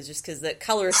asking is just because the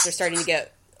colorists are starting to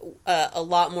get a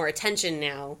lot more attention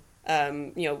now,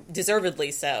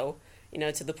 deservedly so,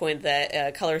 to the point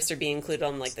that colorists are being included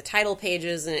on, like, the title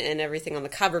pages and everything on the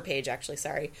cover page, actually,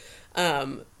 sorry.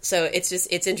 So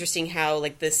it's interesting how,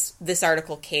 like, this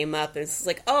article came up, and it's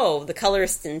like, oh, the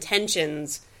colorist's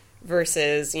intentions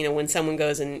versus, when someone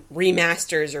goes and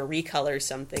remasters or recolors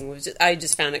something. I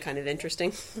just found it kind of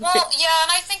interesting. Well, yeah, and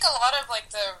I think a lot of,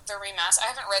 like, the remaster, I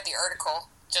haven't read the article,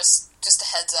 just a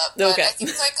heads up, but okay. I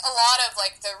think, like, a lot of,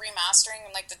 like, the remastering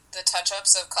and, like, the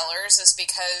touch-ups of colors is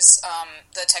because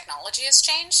the technology has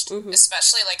changed,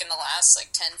 especially, like, in the last,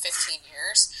 like, 10, 15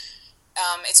 years.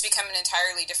 It's become an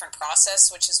entirely different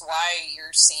process, which is why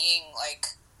you're seeing, like,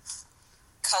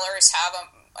 colorists have,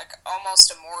 almost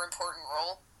a more important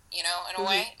role, in a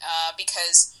way,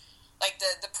 because, like,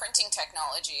 the printing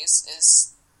technology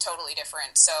is totally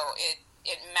different, so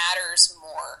it matters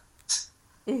more.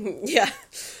 Yeah.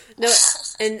 No,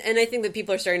 and I think that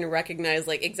people are starting to recognize,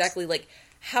 like, exactly, like,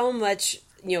 how much,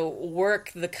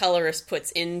 work the colorist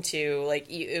puts into, like,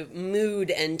 mood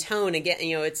and tone. Again,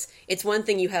 it's one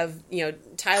thing you have,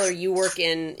 Tyler, you work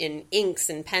in inks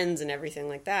and pens and everything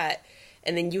like that,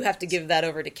 and then you have to give that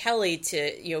over to Kelly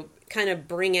to, kind of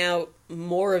bring out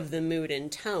more of the mood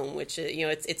and tone, which, you know,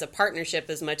 it's a partnership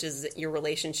as much as your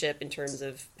relationship in terms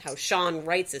of how Sean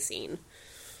writes a scene.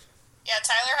 Yeah,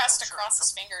 Tyler has to cross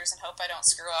his fingers and hope I don't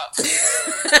screw up.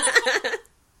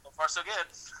 So far, so good.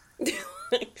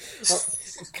 Well,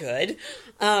 good.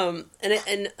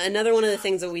 And another one of the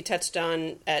things that we touched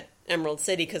on at Emerald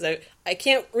City, because I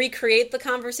can't recreate the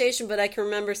conversation, but I can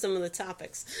remember some of the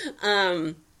topics,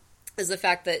 is the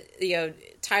fact that, you know,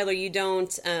 Tyler, you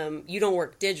don't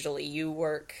work digitally. You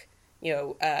work, you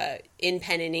know, in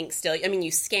pen and ink still. I mean, you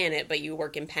scan it, but you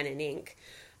work in pen and ink.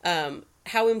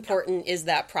 How important is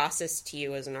that process to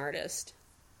you as an artist?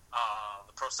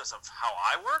 The process of how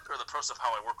I work, or the process of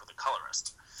how I work with a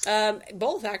colorist?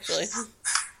 Both, actually.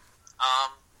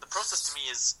 The process to me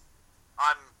is,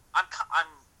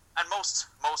 and most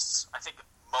I think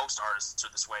most artists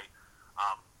are this way.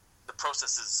 The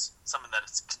process is something that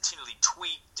it's continually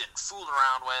tweaked and fooled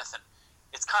around with, and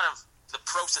it's kind of, the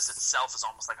process itself is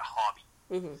almost like a hobby.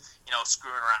 Mm-hmm. You know,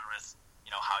 screwing around with,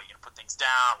 you know, how you're going to put things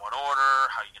down, what order,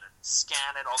 how you're going to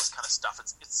scan it, all this kind of stuff.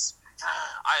 It's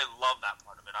I love that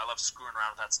part of it. I love screwing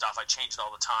around with that stuff. I change it all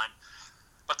the time.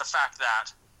 But the fact that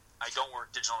I don't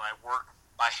work digital and I work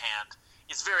by hand,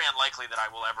 it's very unlikely that I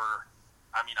will ever,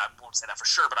 I mean, I won't say that for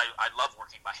sure, but I love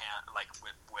working by hand, like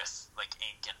with like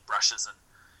ink and brushes and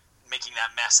making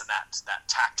that mess and that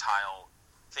tactile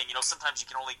thing. You know, sometimes you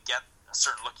can only get a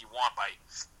certain look you want by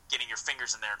getting your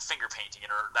fingers in there and finger painting it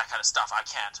or that kind of stuff. I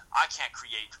can't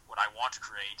create what I want to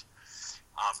create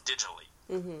digitally.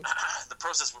 Mm-hmm. The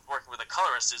process with working with a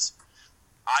colorist is,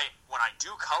 when I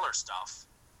do color stuff,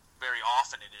 very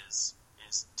often it is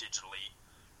digitally,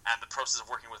 and the process of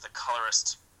working with a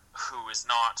colorist who is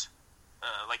not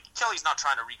like Kelly's not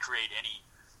trying to recreate any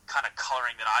kind of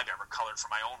coloring that I've ever colored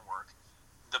for my own work.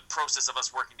 The process of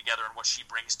us working together and what she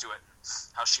brings to it,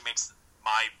 how she makes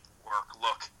my work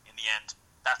look in the end,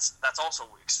 that's also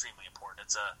extremely important.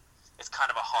 It's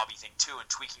kind of a hobby thing too, and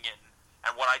tweaking it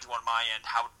and what I do on my end,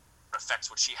 how it affects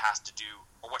what she has to do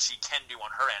or what she can do on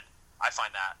her end. I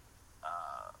find that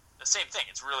the same thing.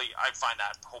 It's really, I find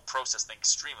that whole process thing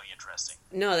extremely interesting.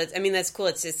 No, that's cool.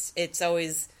 It's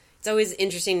always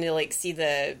interesting to like see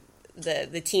the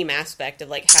team aspect of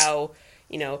like how,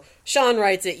 you know, Sean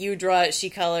writes it, you draw it, she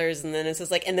colors, and then it's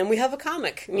just like, and then we have a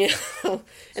comic, you know,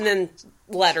 and then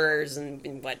letterers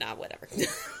and whatnot, whatever.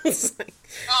 It's like,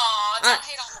 don't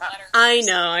hate on the letters. I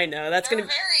know. They're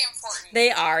very important.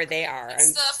 They are.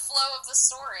 It's the flow of the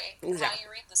story, exactly. How you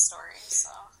read the story. So.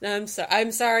 No,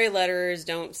 I'm sorry, letterers,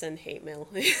 don't send hate mail.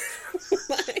 They're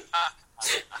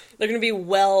going to be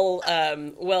well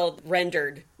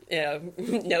rendered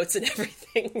notes and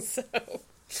everything. So,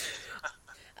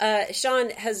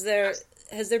 Sean, has there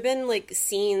been like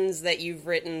scenes that you've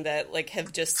written that like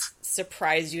have just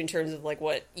surprised you in terms of like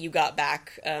what you got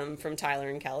back from Tyler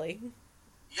and Kelly?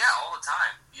 Yeah, all the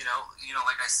time. You know,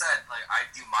 like I said, like I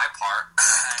do my part,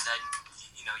 and then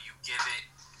you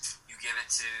give it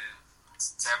to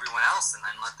everyone else, and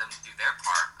then let them do their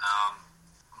part.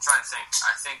 I'm trying to think.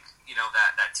 I think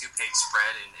that 2-page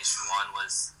spread in issue 1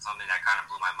 was something that kind of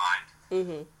blew my mind.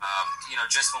 Mm-hmm.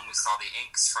 Just when we saw the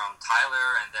inks from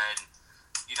Tyler, and then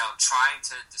trying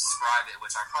to describe it,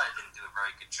 which I probably didn't do a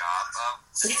very good job of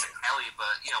to Kelly,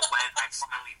 but when I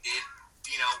finally did,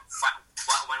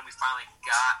 when we finally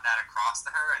got that across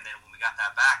to her, and then when we got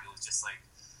that back, it was just like,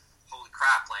 holy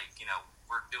crap! Like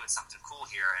we're doing something cool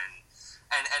here, and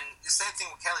the same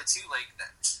thing with Kelly too. Like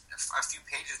a few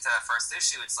pages to that first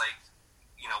issue, it's like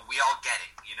we all get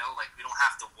it. Like we don't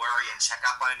have to worry and check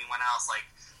up on anyone else. Like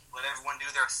let everyone do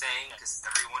their thing because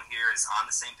everyone here is on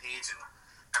the same page and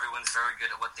everyone's very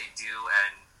good at what they do,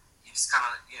 and you just kind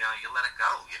of you let it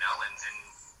go, and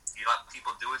you let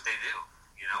people do what they do,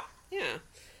 Yeah,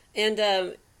 and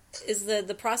is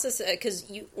the process because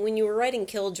when you were writing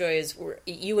Killjoys, were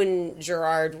you and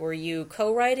Gerard, were you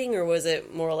co-writing, or was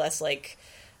it more or less like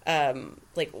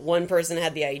one person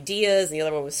had the ideas and the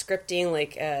other one was scripting?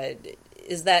 Like,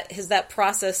 has that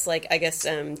process, like, I guess,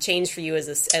 changed for you as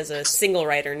a single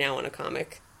writer now on a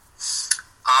comic?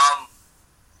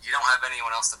 You don't have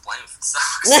anyone else to blame if it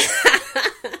sucks.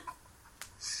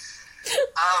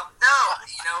 No,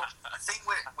 the thing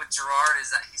with Gerard is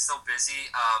that he's so busy.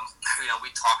 We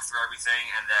talk through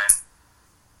everything, and then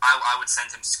I would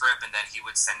send him script, and then he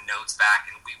would send notes back,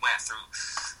 and we went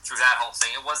through that whole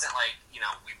thing. It wasn't like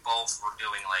we both were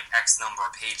doing like X number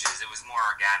of pages. It was more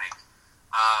organic.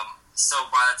 So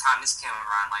by the time this came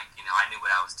around, like I knew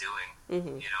what I was doing.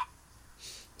 Mm-hmm.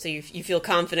 So you feel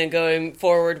confident going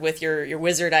forward with your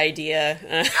wizard idea?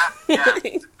 Yeah.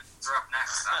 They're up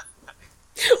next.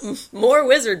 More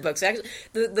wizard books. Actually,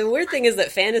 the weird thing is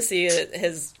that fantasy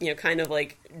has kind of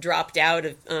like dropped out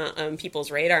of on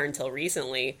people's radar until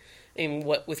recently. And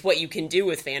with what you can do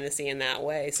with fantasy in that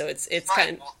way, so it's right.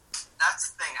 kind of. Well,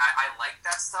 that's the thing. I like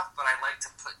that stuff, but I like to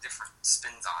put different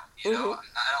spins on it. You know,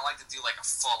 I don't like to do like a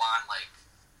full on like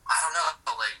I don't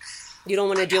know like. You don't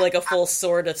want to do like a full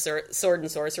sword and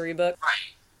sorcery book,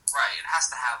 right? Right. It has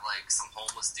to have like some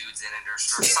homeless dudes in it or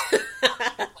something,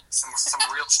 like some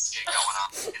real shit going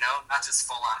on. You know, not just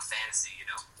full on fantasy. You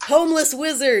know, homeless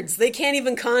wizards. They can't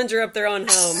even conjure up their own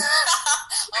home. Oh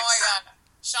my god.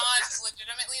 Sean,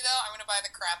 legitimately though, I'm gonna buy the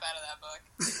crap out of that book.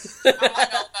 I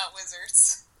want to know about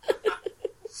wizards.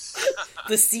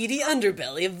 The seedy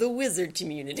underbelly of the wizard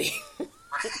community.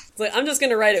 It's like, I'm just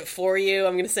gonna write it for you.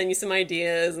 I'm gonna send you some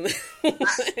ideas, and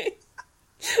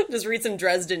just read some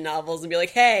Dresden novels and be like,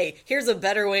 "Hey, here's a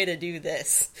better way to do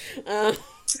this." Right.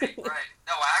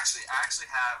 No, I actually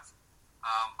have.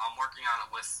 I'm working on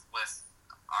it with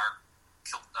our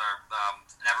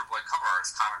Neverboy cover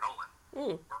artist Connor Nolan.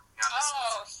 Working on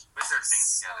this wizard thing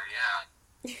together.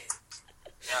 Yeah.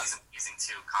 He's amazing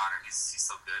too, Connor. He's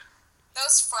so good.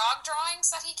 Those frog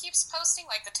drawings that he keeps posting,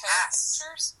 like the toad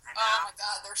pictures. Oh my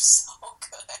god, they're so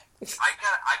good. I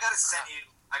gotta send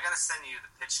you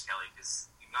the pitch, Kelly, because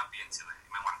you might be into it.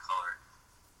 You might want to color it.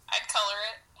 I'd color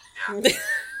it. Yeah.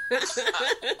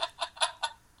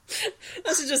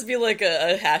 That should just be like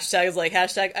a hashtag. It's like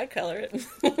hashtag I'd color it.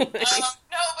 No,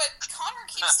 but Connor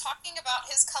keeps talking about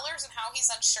his colors and how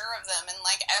he's unsure of them, and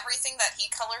like everything that he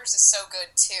colors is so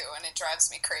good too, and it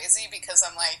drives me crazy because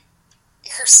I'm like,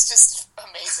 you're just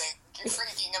amazing. You're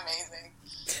freaking amazing.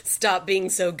 Stop being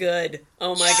so good.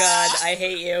 Oh my god, I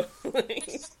hate you.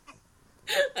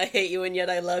 I hate you and yet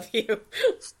I love you.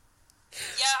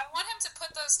 Yeah, I want him to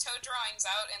put those toad drawings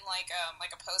out in like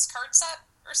a postcard set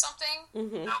or something.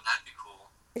 Mm-hmm. No, that'd be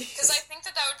cool. Because I think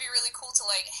that would be really cool to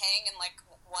like hang in like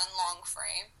one long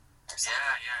frame or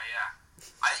something. Yeah.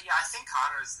 I think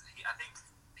Connor's. I think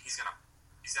he's gonna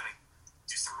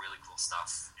do some really cool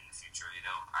stuff in the future. You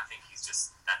know, I think he's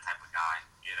just that type of guy.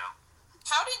 You know.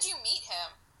 How did you meet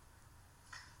him?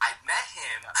 I met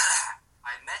him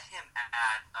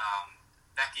at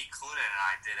Becky Clunan and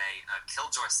I did a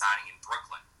Killjoy signing in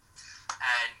Brooklyn,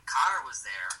 and Connor was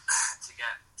there to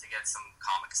get some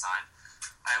comics signed,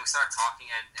 and we started talking,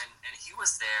 and he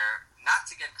was there not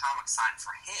to get comics signed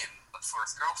for him, but for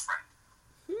his girlfriend,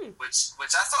 which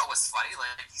I thought was funny.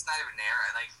 Like, he's not even there,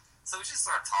 and like, so we just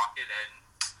started talking,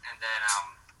 and then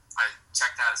I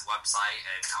checked out his website,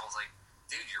 and I was like,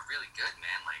 dude, you're really good,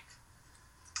 man. Like,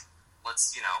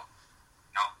 let's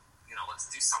let's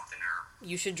do something. Or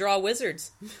you should draw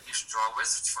wizards. You should draw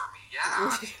wizards for me.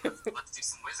 Yeah, let's do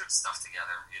some wizard stuff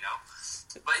together. You know,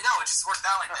 but no, it just worked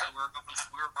out like that. We were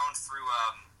going through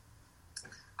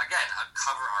again a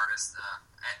cover artist,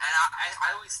 and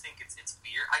I always think it's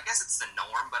weird. I guess it's the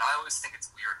norm, but I always think it's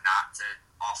weird not to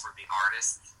offer the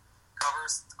artist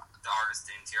covers,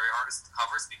 the interior artist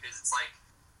covers, because it's like,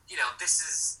 you know, this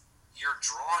is, you're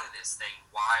drawing this thing.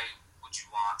 Why would you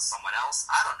want someone else?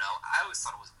 I don't know. I always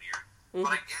thought it was weird,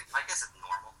 but I guess it's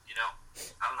normal. You know,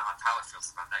 I don't know how Tyler feels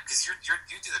about that, because you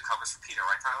do the covers for Peter,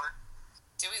 right, Tyler?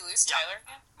 Did we lose Tyler?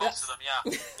 Most of them, yeah.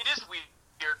 It is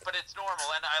weird, but it's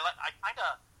normal, and I kind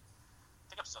of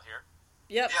think I'm still here.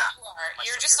 Yep. Yeah. You are.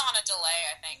 You're just on a delay,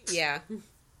 I think. Yeah.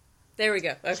 There we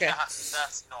go. Okay. Yeah,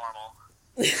 that's normal.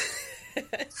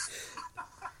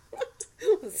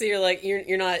 So you're like,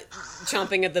 you're not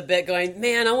chomping at the bit going,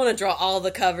 man, I want to draw all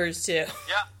the covers too.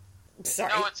 Yeah.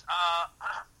 Sorry. No, it's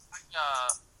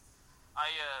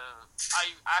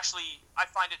I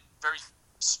find it very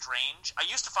strange. I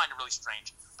used to find it really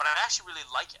strange, but I actually really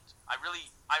like it. I'm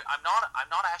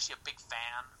not actually a big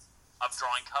fan of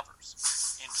drawing covers.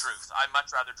 In truth, I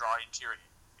much rather draw interiors.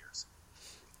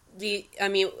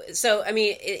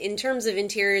 In terms of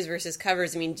interiors versus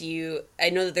covers, I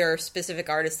know that there are specific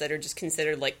artists that are just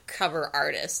considered like cover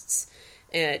artists.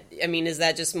 Is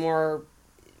that just more,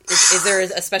 is there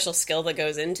a special skill that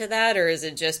goes into that, or is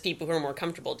it just people who are more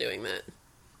comfortable doing that?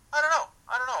 I don't know.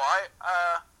 I don't know.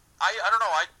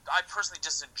 I personally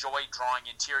just enjoy drawing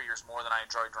interiors more than I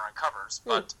enjoy drawing covers,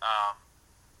 but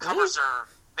covers are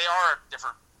a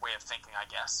different way of thinking, I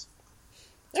guess.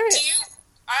 All right.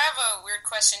 I have a weird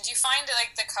question. Do you find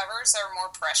like the covers are more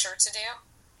pressure to do?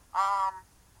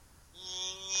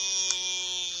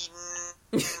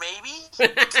 Maybe?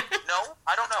 No,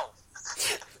 I don't know.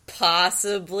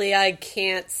 Possibly, I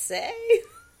can't say.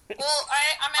 Well,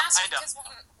 I'm asking because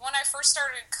when I first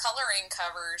started coloring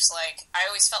covers, like, I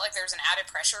always felt like there was an added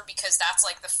pressure because that's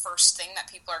like the first thing that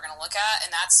people are going to look at,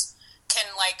 and that's can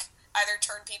like either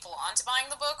turn people onto buying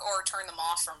the book or turn them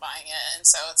off from buying it. And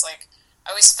so it's like, I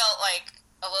always felt like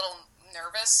a little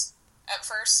nervous at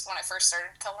first when I first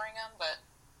started coloring them, but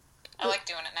I like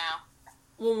doing it now.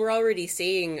 Well, we're already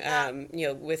seeing,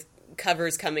 with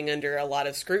covers coming under a lot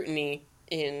of scrutiny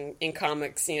in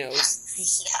comics, Yeah.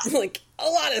 like a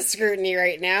lot of scrutiny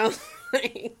right now.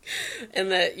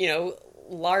 And that,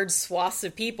 large swaths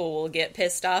of people will get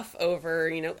pissed off over,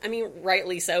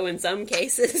 rightly so in some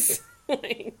cases.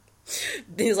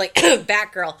 He's like,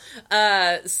 Batgirl.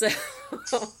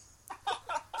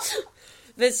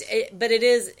 But it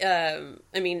is,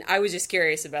 I was just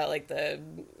curious about, like,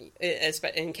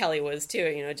 and Kelly was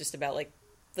too, just about, like,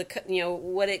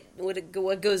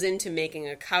 what goes into making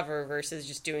a cover versus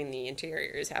just doing the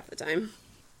interiors half the time.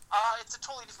 It's a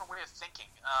totally different way of thinking.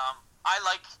 I'm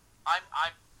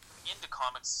into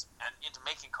comics and into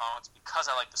making comics because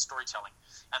I like the storytelling,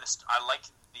 and I like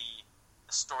the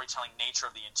storytelling nature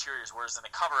of the interiors. Whereas in the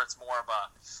cover, it's more of a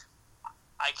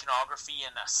iconography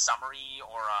and a summary,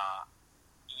 or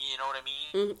you know what I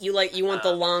mean? You want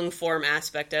the long form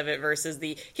aspect of it versus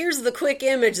here's the quick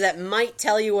image that might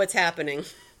tell you what's happening.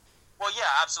 Well,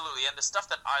 yeah, absolutely. And the stuff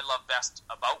that I love best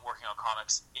about working on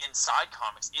comics, inside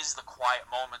comics, is the quiet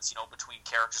moments, between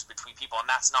characters, between people, and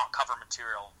that's not cover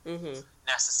material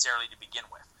necessarily to begin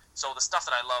with. So the stuff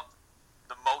that I love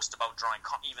the most about drawing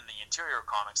even the interior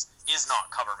comics is not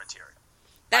cover material.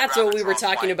 That's what we were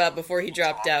talking about before he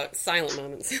dropped out, silent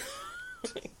moments.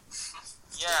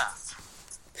 Yeah.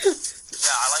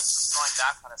 Yeah, I like drawing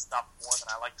that kind of stuff more than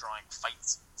I like drawing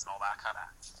fights and all that kind of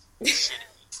shit.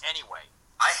 Anyway.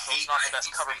 I hate writing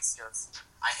fight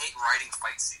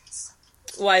scenes.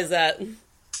 Why is that?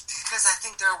 Because I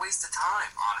think they're a waste of time,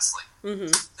 honestly.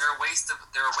 Mm-hmm. They're a waste of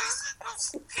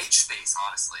page space,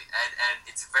 honestly. And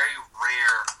it's very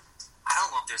rare. I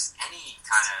don't know if there's any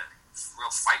kind of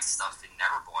real fight stuff in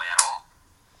Neverboy at all.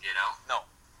 No.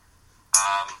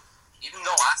 Even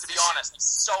no, last to be issue, honest, I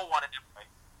so wanted Neverboy.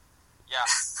 Yeah.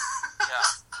 Yeah.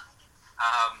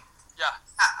 Yeah.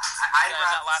 In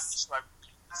that last issue, I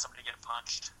somebody get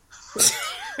punched.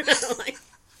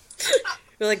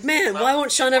 You're like, man, why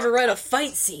won't Sean ever write a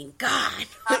fight scene? God.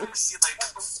 I would see like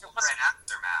an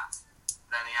aftermath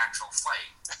than the actual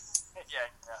fight. Yeah.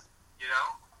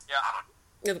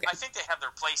 Yeah. Okay. I think they have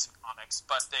their place in comics,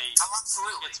 but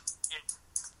absolutely.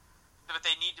 But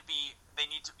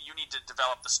you need to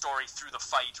develop the story through the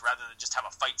fight rather than just have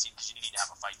a fight scene because you need to have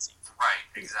a fight scene. Right,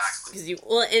 exactly.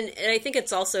 And I think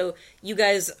it's also, you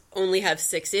guys only have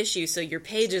 6 issues, so your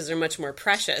pages are much more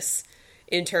precious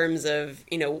in terms of,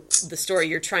 the story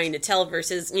you're trying to tell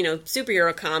versus,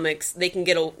 superhero comics, they can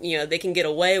get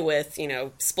away with,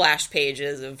 splash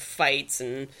pages of fights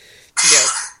and,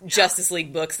 Justice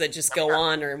League books that just go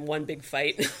on or in one big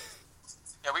fight.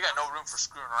 Yeah, we got no room for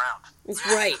screwing around.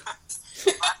 Right.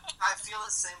 I feel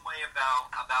the same way about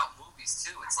movies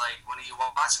too. It's like when you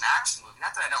watch an action movie.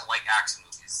 Not that I don't like action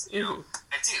movies, I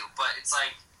do, but it's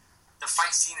like the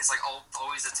fight scene is like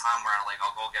always a time where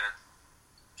I'll go get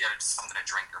something to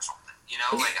drink or something.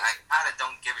 Like I kind of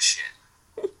don't give a shit.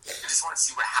 I just want to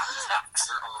see what happens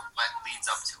after or what leads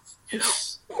up to it.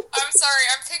 I'm sorry,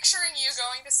 I'm picturing you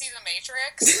going to see The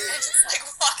Matrix and just like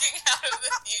walking out of the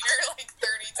theater like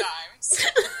 30 times.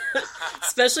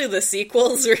 Especially the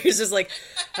sequels where he's just like,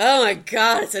 oh my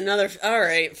god, it's another...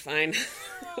 Alright, fine.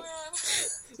 Oh man.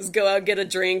 Just go out, get a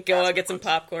drink, go out, get some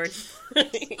popcorn. Like,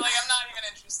 I'm not even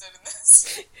interested in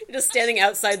this. You're just standing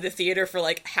outside the theater for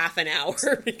like half an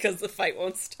hour because the fight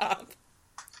won't stop.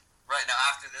 Right, now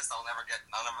after this, I'll never get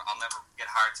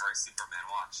hired to write Superman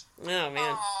watch. Oh,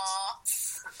 man. Aww.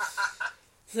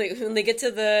 It's like when they get to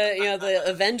the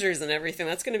Avengers and everything,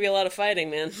 that's going to be a lot of fighting,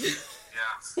 man.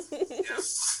 Yeah.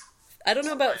 I don't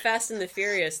know about Fast and the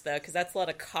Furious, though, because that's a lot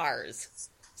of cars.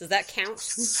 Does that count?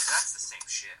 That's the same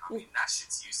shit. I mean, that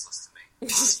shit's useless to me.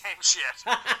 Same shit.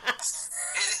 It's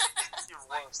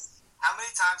like, how many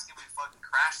times can we fucking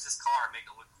crash this car and make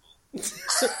it look cool?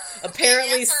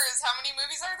 Apparently, the answer is, how many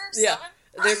movies are there? 7?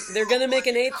 they're gonna make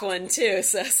an 8th one too.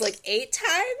 So it's like 8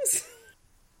 times.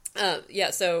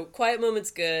 Yeah. So quiet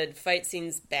moments good, fight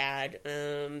scenes bad,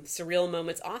 surreal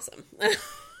moments awesome.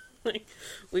 Like,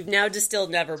 we've now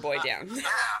distilled Neverboy down. Yeah,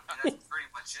 that's pretty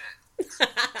much it.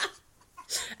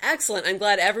 Excellent. I'm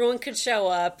glad everyone could show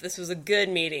up. This was a good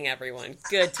meeting, everyone.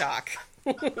 Good talk.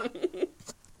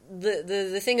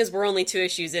 The thing is, we're only 2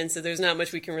 issues in, so there's not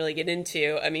much we can really get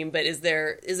into. I mean, but is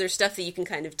there stuff that you can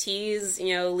kind of tease,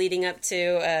 leading up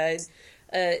to,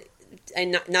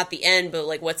 and not the end, but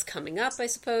like what's coming up, I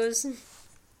suppose? I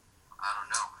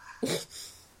don't know.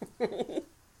 Good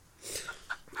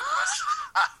question.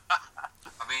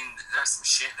 I mean, there's some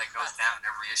shit that goes down in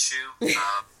every issue.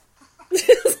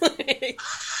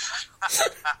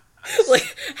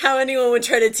 Like, how anyone would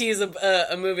try to tease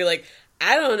a movie like,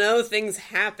 I don't know, things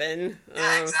happen.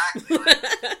 Yeah, exactly.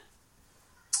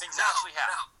 Things actually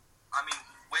happen. No. I mean,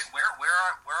 where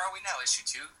are we now? Issue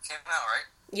 2 came out, right?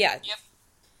 Yeah. Yep.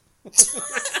 I'm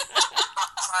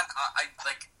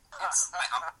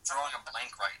drawing a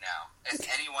blank right now. If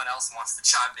anyone else wants to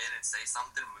chime in and say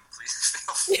something, please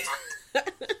feel free.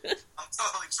 I'm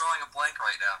totally drawing a blank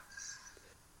right now.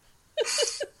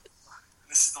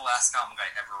 This is the last comic I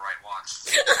ever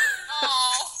watched.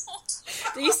 Oh.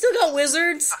 You still got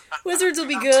Wizards? Wizards will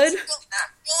be good.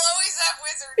 You'll always have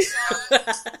wizards,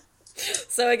 Sean.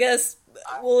 So I guess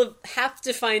we'll have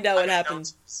to find out what I got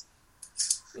happens. No tease.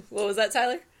 What was that,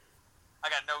 Tyler? I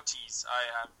got no tease. I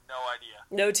have no idea.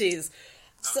 No tease.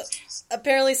 No tease.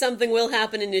 Apparently something will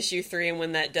happen in issue 3, and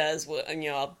when that does,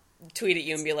 I'll tweet at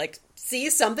you and be like, see,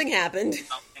 something happened.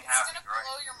 Something It's happened, gonna right?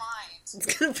 blow your mind. It's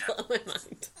gonna blow my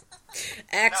mind.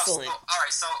 Excellent. No,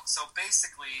 alright, so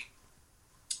basically,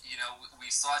 we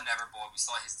saw Neverboy, we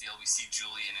saw his deal, we see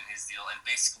Julian and his deal, and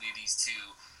basically these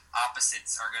two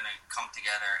opposites are going to come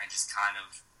together and just kind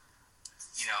of,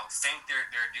 think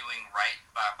they're doing right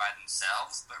by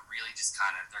themselves, but really just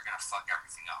kind of, they're going to fuck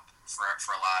everything up for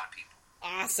a lot of people.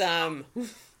 Awesome.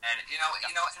 And,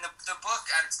 and the book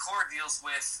at its core deals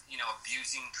with,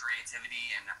 abusing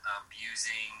creativity and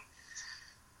abusing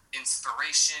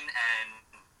inspiration and,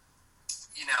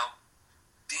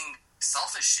 being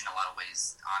selfish in a lot of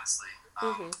ways, honestly.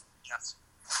 Yes.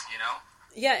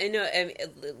 Yeah, and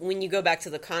when you go back to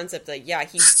the concept, like, yeah,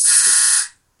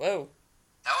 whoa.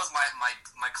 That was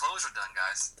my clothes are done,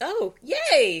 guys. Oh,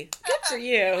 yay! Good for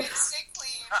you. Way to stay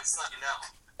clean. Just so you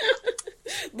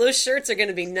know. Those shirts are going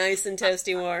to be nice and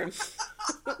toasty warm.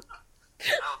 That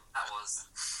was.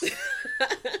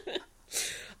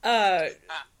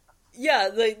 Yeah,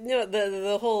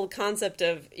 the whole concept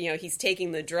of, he's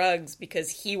taking the drugs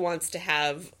because he wants to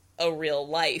have a real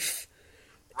life.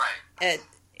 Right. And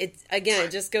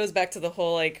it just goes back to the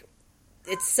whole, like,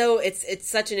 it's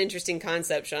such an interesting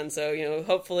concept, Sean. So,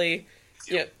 hopefully,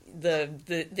 the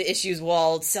issues will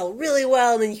all sell really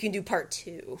well, and then you can do part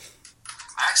 2.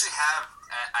 I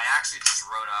actually just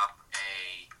wrote up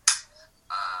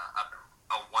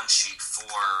a one sheet for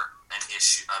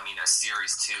a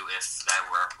series 2 if that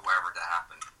were ever to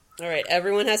happen. All right,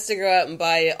 everyone has to go out and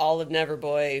buy all of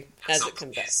Neverboy as it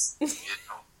comes out. It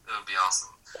would be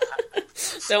awesome.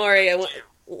 Don't worry,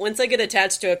 once I get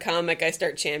attached to a comic, I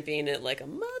start championing it like a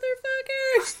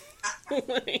motherfucker.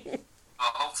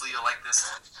 Hopefully you'll like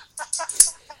this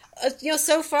one.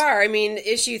 So far,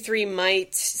 issue 3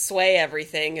 might sway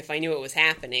everything if I knew it was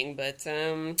happening, but,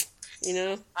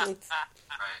 that's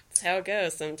how it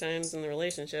goes sometimes in the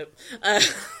relationship.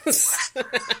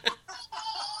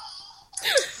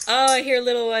 Oh, I hear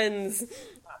little ones.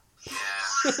 Yeah.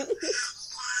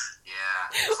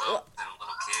 Clothes and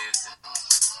little kids and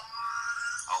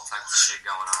all types of shit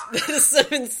going on.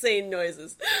 Some insane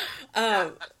noises.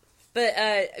 But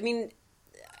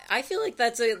I feel like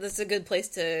that's a good place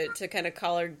to kind of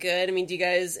call her good. Do you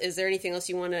guys, is there anything else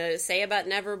you want to say about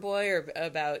Neverboy or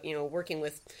about, working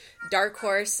with Dark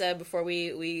Horse before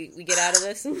we get out of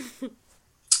this?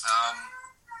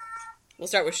 We'll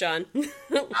start with Sean.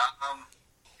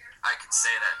 I could say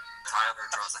that Tyler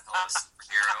draws like a little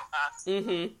superhero.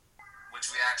 Mm-hmm. Which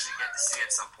we actually get to see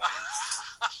at some point.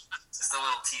 Just a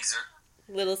little teaser.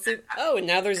 Oh,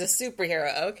 now there's a superhero.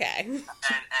 Okay. And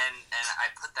I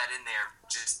put that in there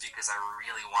just because I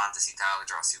really wanted to see Tyler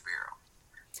draw a superhero.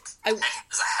 And he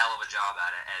does a hell of a job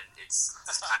at it, and it's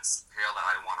this kind of superhero that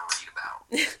I want to read about.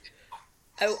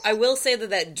 I will say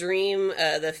that dream,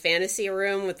 the fantasy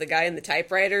room with the guy in the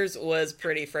typewriters, was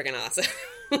pretty friggin' awesome.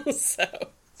 So.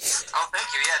 Oh, thank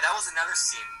you. Yeah, that was another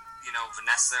scene.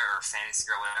 Vanessa or Fantasy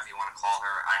Girl, whatever you want to call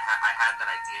her. I had that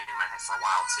idea in my head for a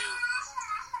while too.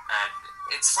 And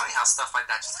it's funny how stuff like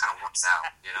that just kind of works out,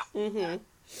 Mm-hmm.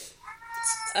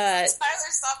 Tyler,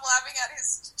 stop laughing at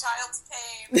his child's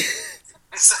pain.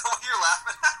 Is that what you're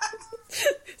laughing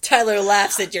at? Tyler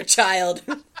laughs at your child.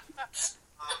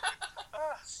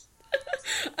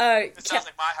 It sounds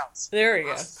like my house. There we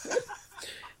go.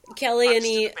 Kelly, I'm just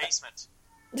in the basement.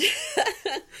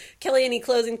 Kelly, any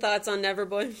closing thoughts on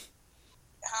Neverboy?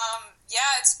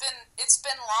 Yeah, it's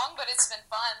been long, but it's been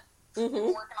fun. Mm-hmm. I've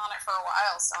been working on it for a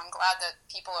while, so I'm glad that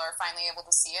people are finally able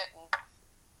to see it, and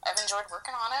I've enjoyed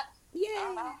working on it.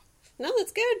 Yay! No,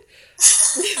 that's good.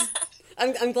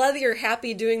 I'm glad that you're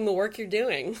happy doing the work you're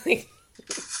doing.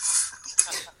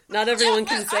 Not everyone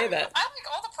can say that. I like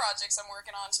all the projects I'm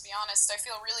working on, to be honest. I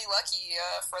feel really lucky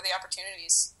for the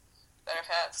opportunities that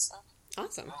I've had. So.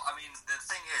 Awesome. Well, the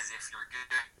thing is, if you're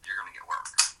good, you're going to get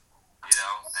work. you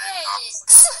know,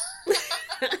 and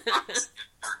obviously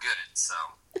you're good, so.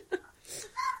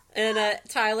 And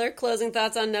Tyler, closing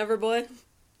thoughts on Neverboy?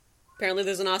 Apparently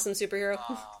there's an awesome superhero.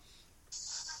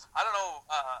 I don't know,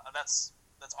 that's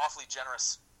awfully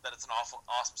generous that it's an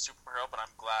awesome superhero, but I'm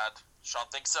glad Sean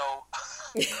thinks so.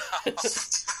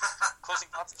 Closing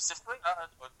thoughts specifically?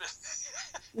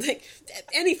 Like,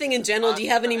 anything in general, do you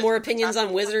have any more opinions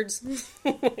on wizards?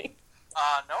 No,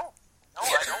 I don't.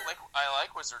 I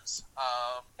like wizards.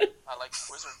 I like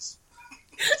wizards.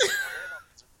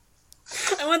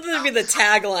 I want that to be the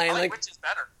tagline. I like witches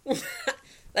better.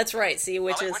 That's right, see, I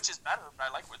witches. like witches better, but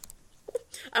I like wizards.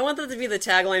 I want that to be the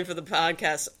tagline for the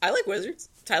podcast. I like wizards.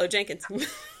 Tyler Jenkins. That's it.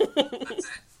 There's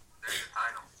your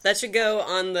title. That should go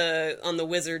on the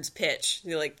wizards pitch.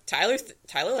 You're like, Tyler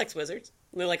likes wizards.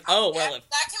 And they're like, oh, well, if...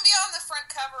 That can be on the front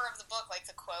cover of the book, like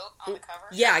the quote on the cover.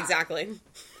 Yeah, exactly.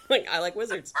 Like, I like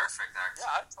wizards. That's perfect, actually.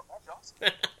 Yeah,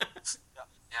 that'd be awesome.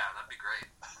 Yeah, that'd be great.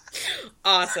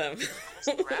 Awesome.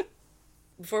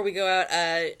 Before we go out,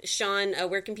 Sean,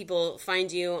 where can people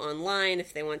find you online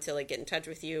if they want to like get in touch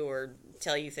with you or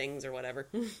tell you things or whatever?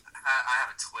 I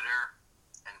have a Twitter,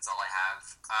 and it's all I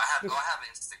have. I have an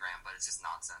Instagram, but it's just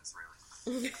nonsense,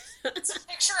 really. It's a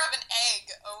picture of an egg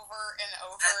over and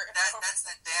over and over. That's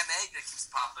that damn egg that keeps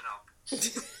popping up.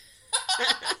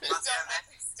 I don't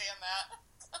understand that.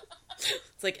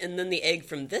 It's like, and then the egg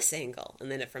from this angle, and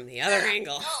then it from the other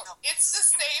angle. No, it's the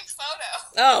same photo.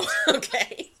 Oh,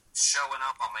 okay. Showing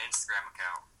up on my Instagram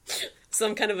account.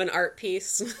 Some kind of an art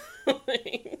piece. Not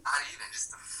even,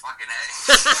 just a fucking egg.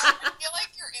 I feel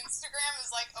like your Instagram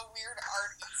is like a weird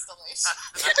art installation.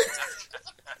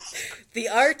 The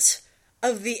art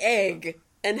of the egg,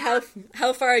 and how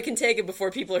far I can take it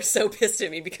before people are so pissed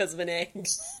at me because of an egg.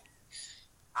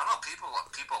 I don't know, people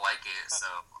like it, so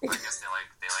I guess they like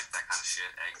that kind of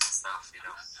shit, eggs and stuff, you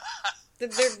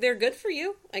know. They're good for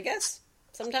you, I guess.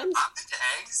 Sometimes. I'm into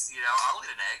eggs, you know, I'll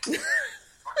eat an egg.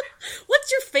 Fuck it.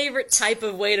 What's your favorite type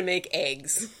of way to make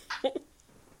eggs?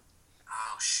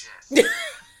 Oh, shit.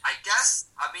 I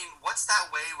guess, what's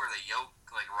that way where the yolk,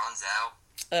 like, runs out?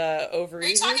 Over Are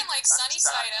you easy? talking like sunny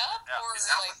side up? Yeah. Or Is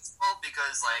that like... what it's called?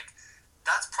 Because, like,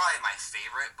 that's probably my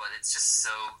favorite, but it's just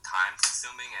so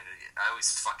time-consuming, and I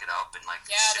always fuck it up, and, like...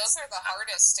 Yeah, those are the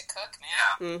hardest to cook, man.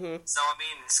 Yeah. Mm-hmm. So,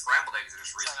 scrambled eggs are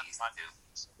just really easy to do.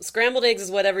 Scrambled eggs is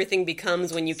what everything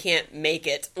becomes when you can't make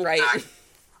it, right?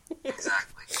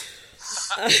 Exactly.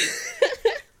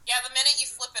 Yeah, the minute you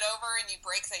flip it over and you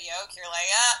break the yolk, you're like,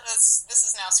 this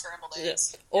is now scrambled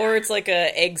eggs. Or it's like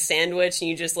a egg sandwich, and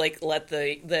you just like let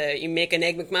you make an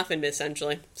egg McMuffin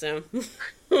essentially. So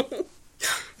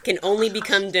can only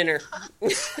become dinner.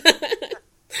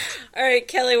 All right,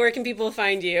 Kelly, where can people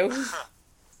find you?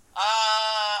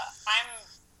 I'm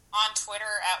on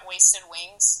Twitter at Wasted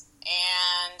Wings,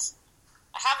 and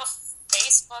I have a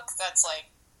Facebook that's like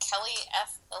Kelly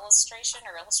F Illustration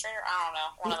or Illustrator. I don't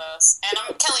know, one of those. And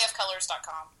I'm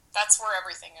kellyfcolors.com. That's where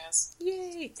everything is.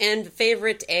 Yay! And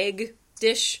favorite egg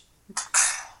dish?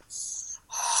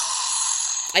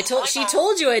 She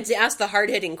told you I'd ask the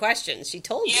hard-hitting questions. She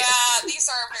told you. Yeah, these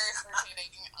are very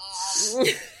hard-hitting.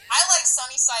 I like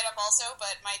sunny side up also,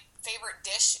 but my favorite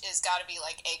dish is got to be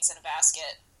like eggs in a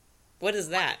basket. What is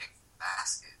that?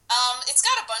 Basket. It's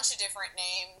got a bunch of different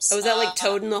names. Oh, is that like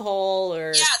Toad in the Hole, or?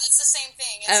 Yeah, that's the same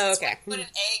thing. It's okay. Put an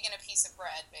egg in a piece of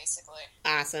bread, basically.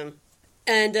 Awesome.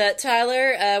 And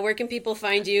Tyler, where can people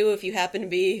find you if you happen to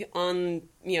be on,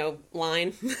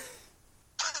 line?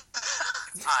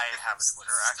 I have a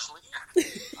Twitter, actually.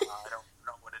 I don't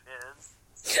know what it is.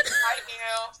 I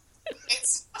do.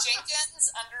 It's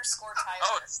Jenkins_Tyler.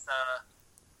 Oh, it's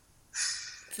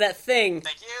It's that thing.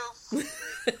 Thank you.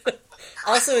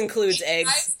 Also includes It eggs.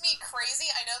 drives me crazy.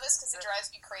 I know this because it drives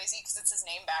me crazy because it's his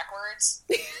name backwards.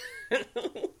 And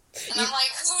I'm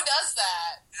like, who does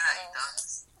that? Yeah, he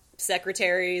does.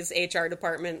 Secretaries, HR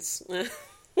departments. Yeah,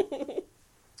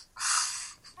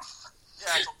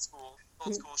 it's old school.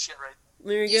 Old school shit, right?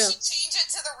 There You you go. should change it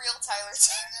to the real Tyler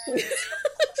Turner.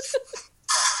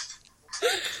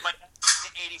 It's my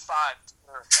 1985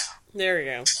 Twitter account. There we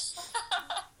go.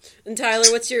 And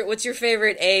Tyler, what's your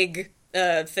favorite egg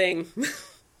thing?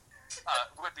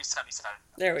 Would be sunny side.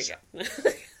 There we go.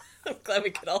 I'm glad we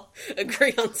could all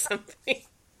agree on something.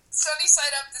 Sunny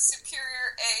side up, the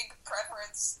superior egg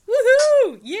preference.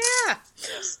 Woohoo! Yeah!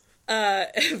 Yes.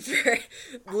 For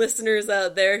listeners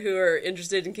out there who are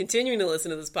interested in continuing to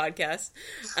listen to this podcast,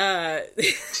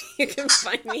 you can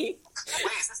find me.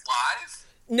 Wait, is this live?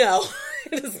 No,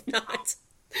 it is not.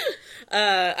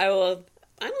 I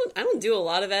don't do a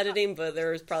lot of editing, but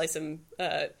there's probably some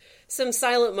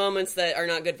silent moments that are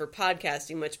not good for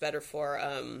podcasting, much better for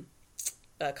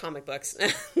comic books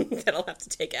that I'll have to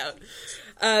take out.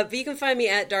 But you can find me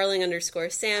at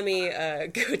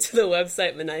darling_Sammy. Go to the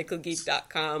website,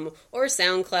 maniacalgeek.com, or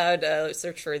SoundCloud.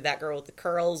 Search for That Girl with the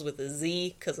Curls with a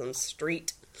Z, because I'm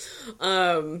street.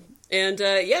 Guys,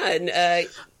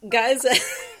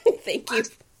 thank you.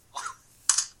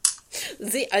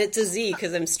 Z, it's a Z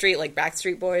because I'm street, like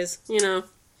Backstreet Boys,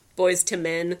 Boys to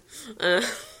Men. I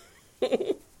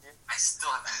still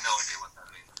have no idea what that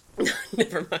means.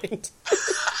 Never mind.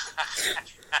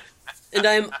 And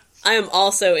I am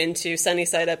also into sunny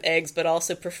side up eggs, but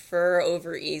also prefer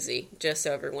over easy, just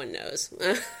so everyone knows.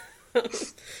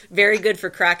 Very good for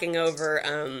cracking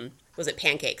over, was it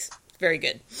pancakes? Very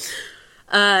good.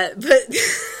 But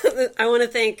I want to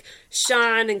thank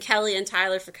Sean and Kelly and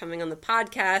Tyler for coming on the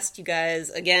podcast. You guys,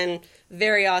 again,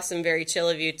 very awesome, very chill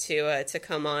of you to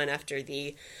come on after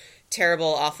the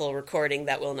terrible, awful recording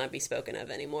that will not be spoken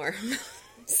of anymore.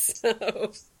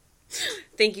 So,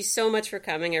 thank you so much for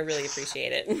coming. I really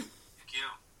appreciate it. Thank you.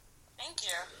 Thank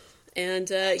you. And,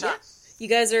 you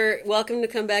guys are welcome to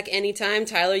come back anytime.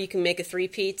 Tyler, you can make a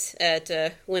three-peat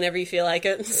at whenever you feel like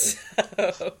it.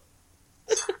 So,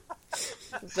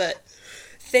 but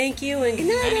thank you and good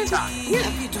night. Anytime.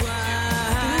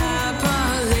 Yeah.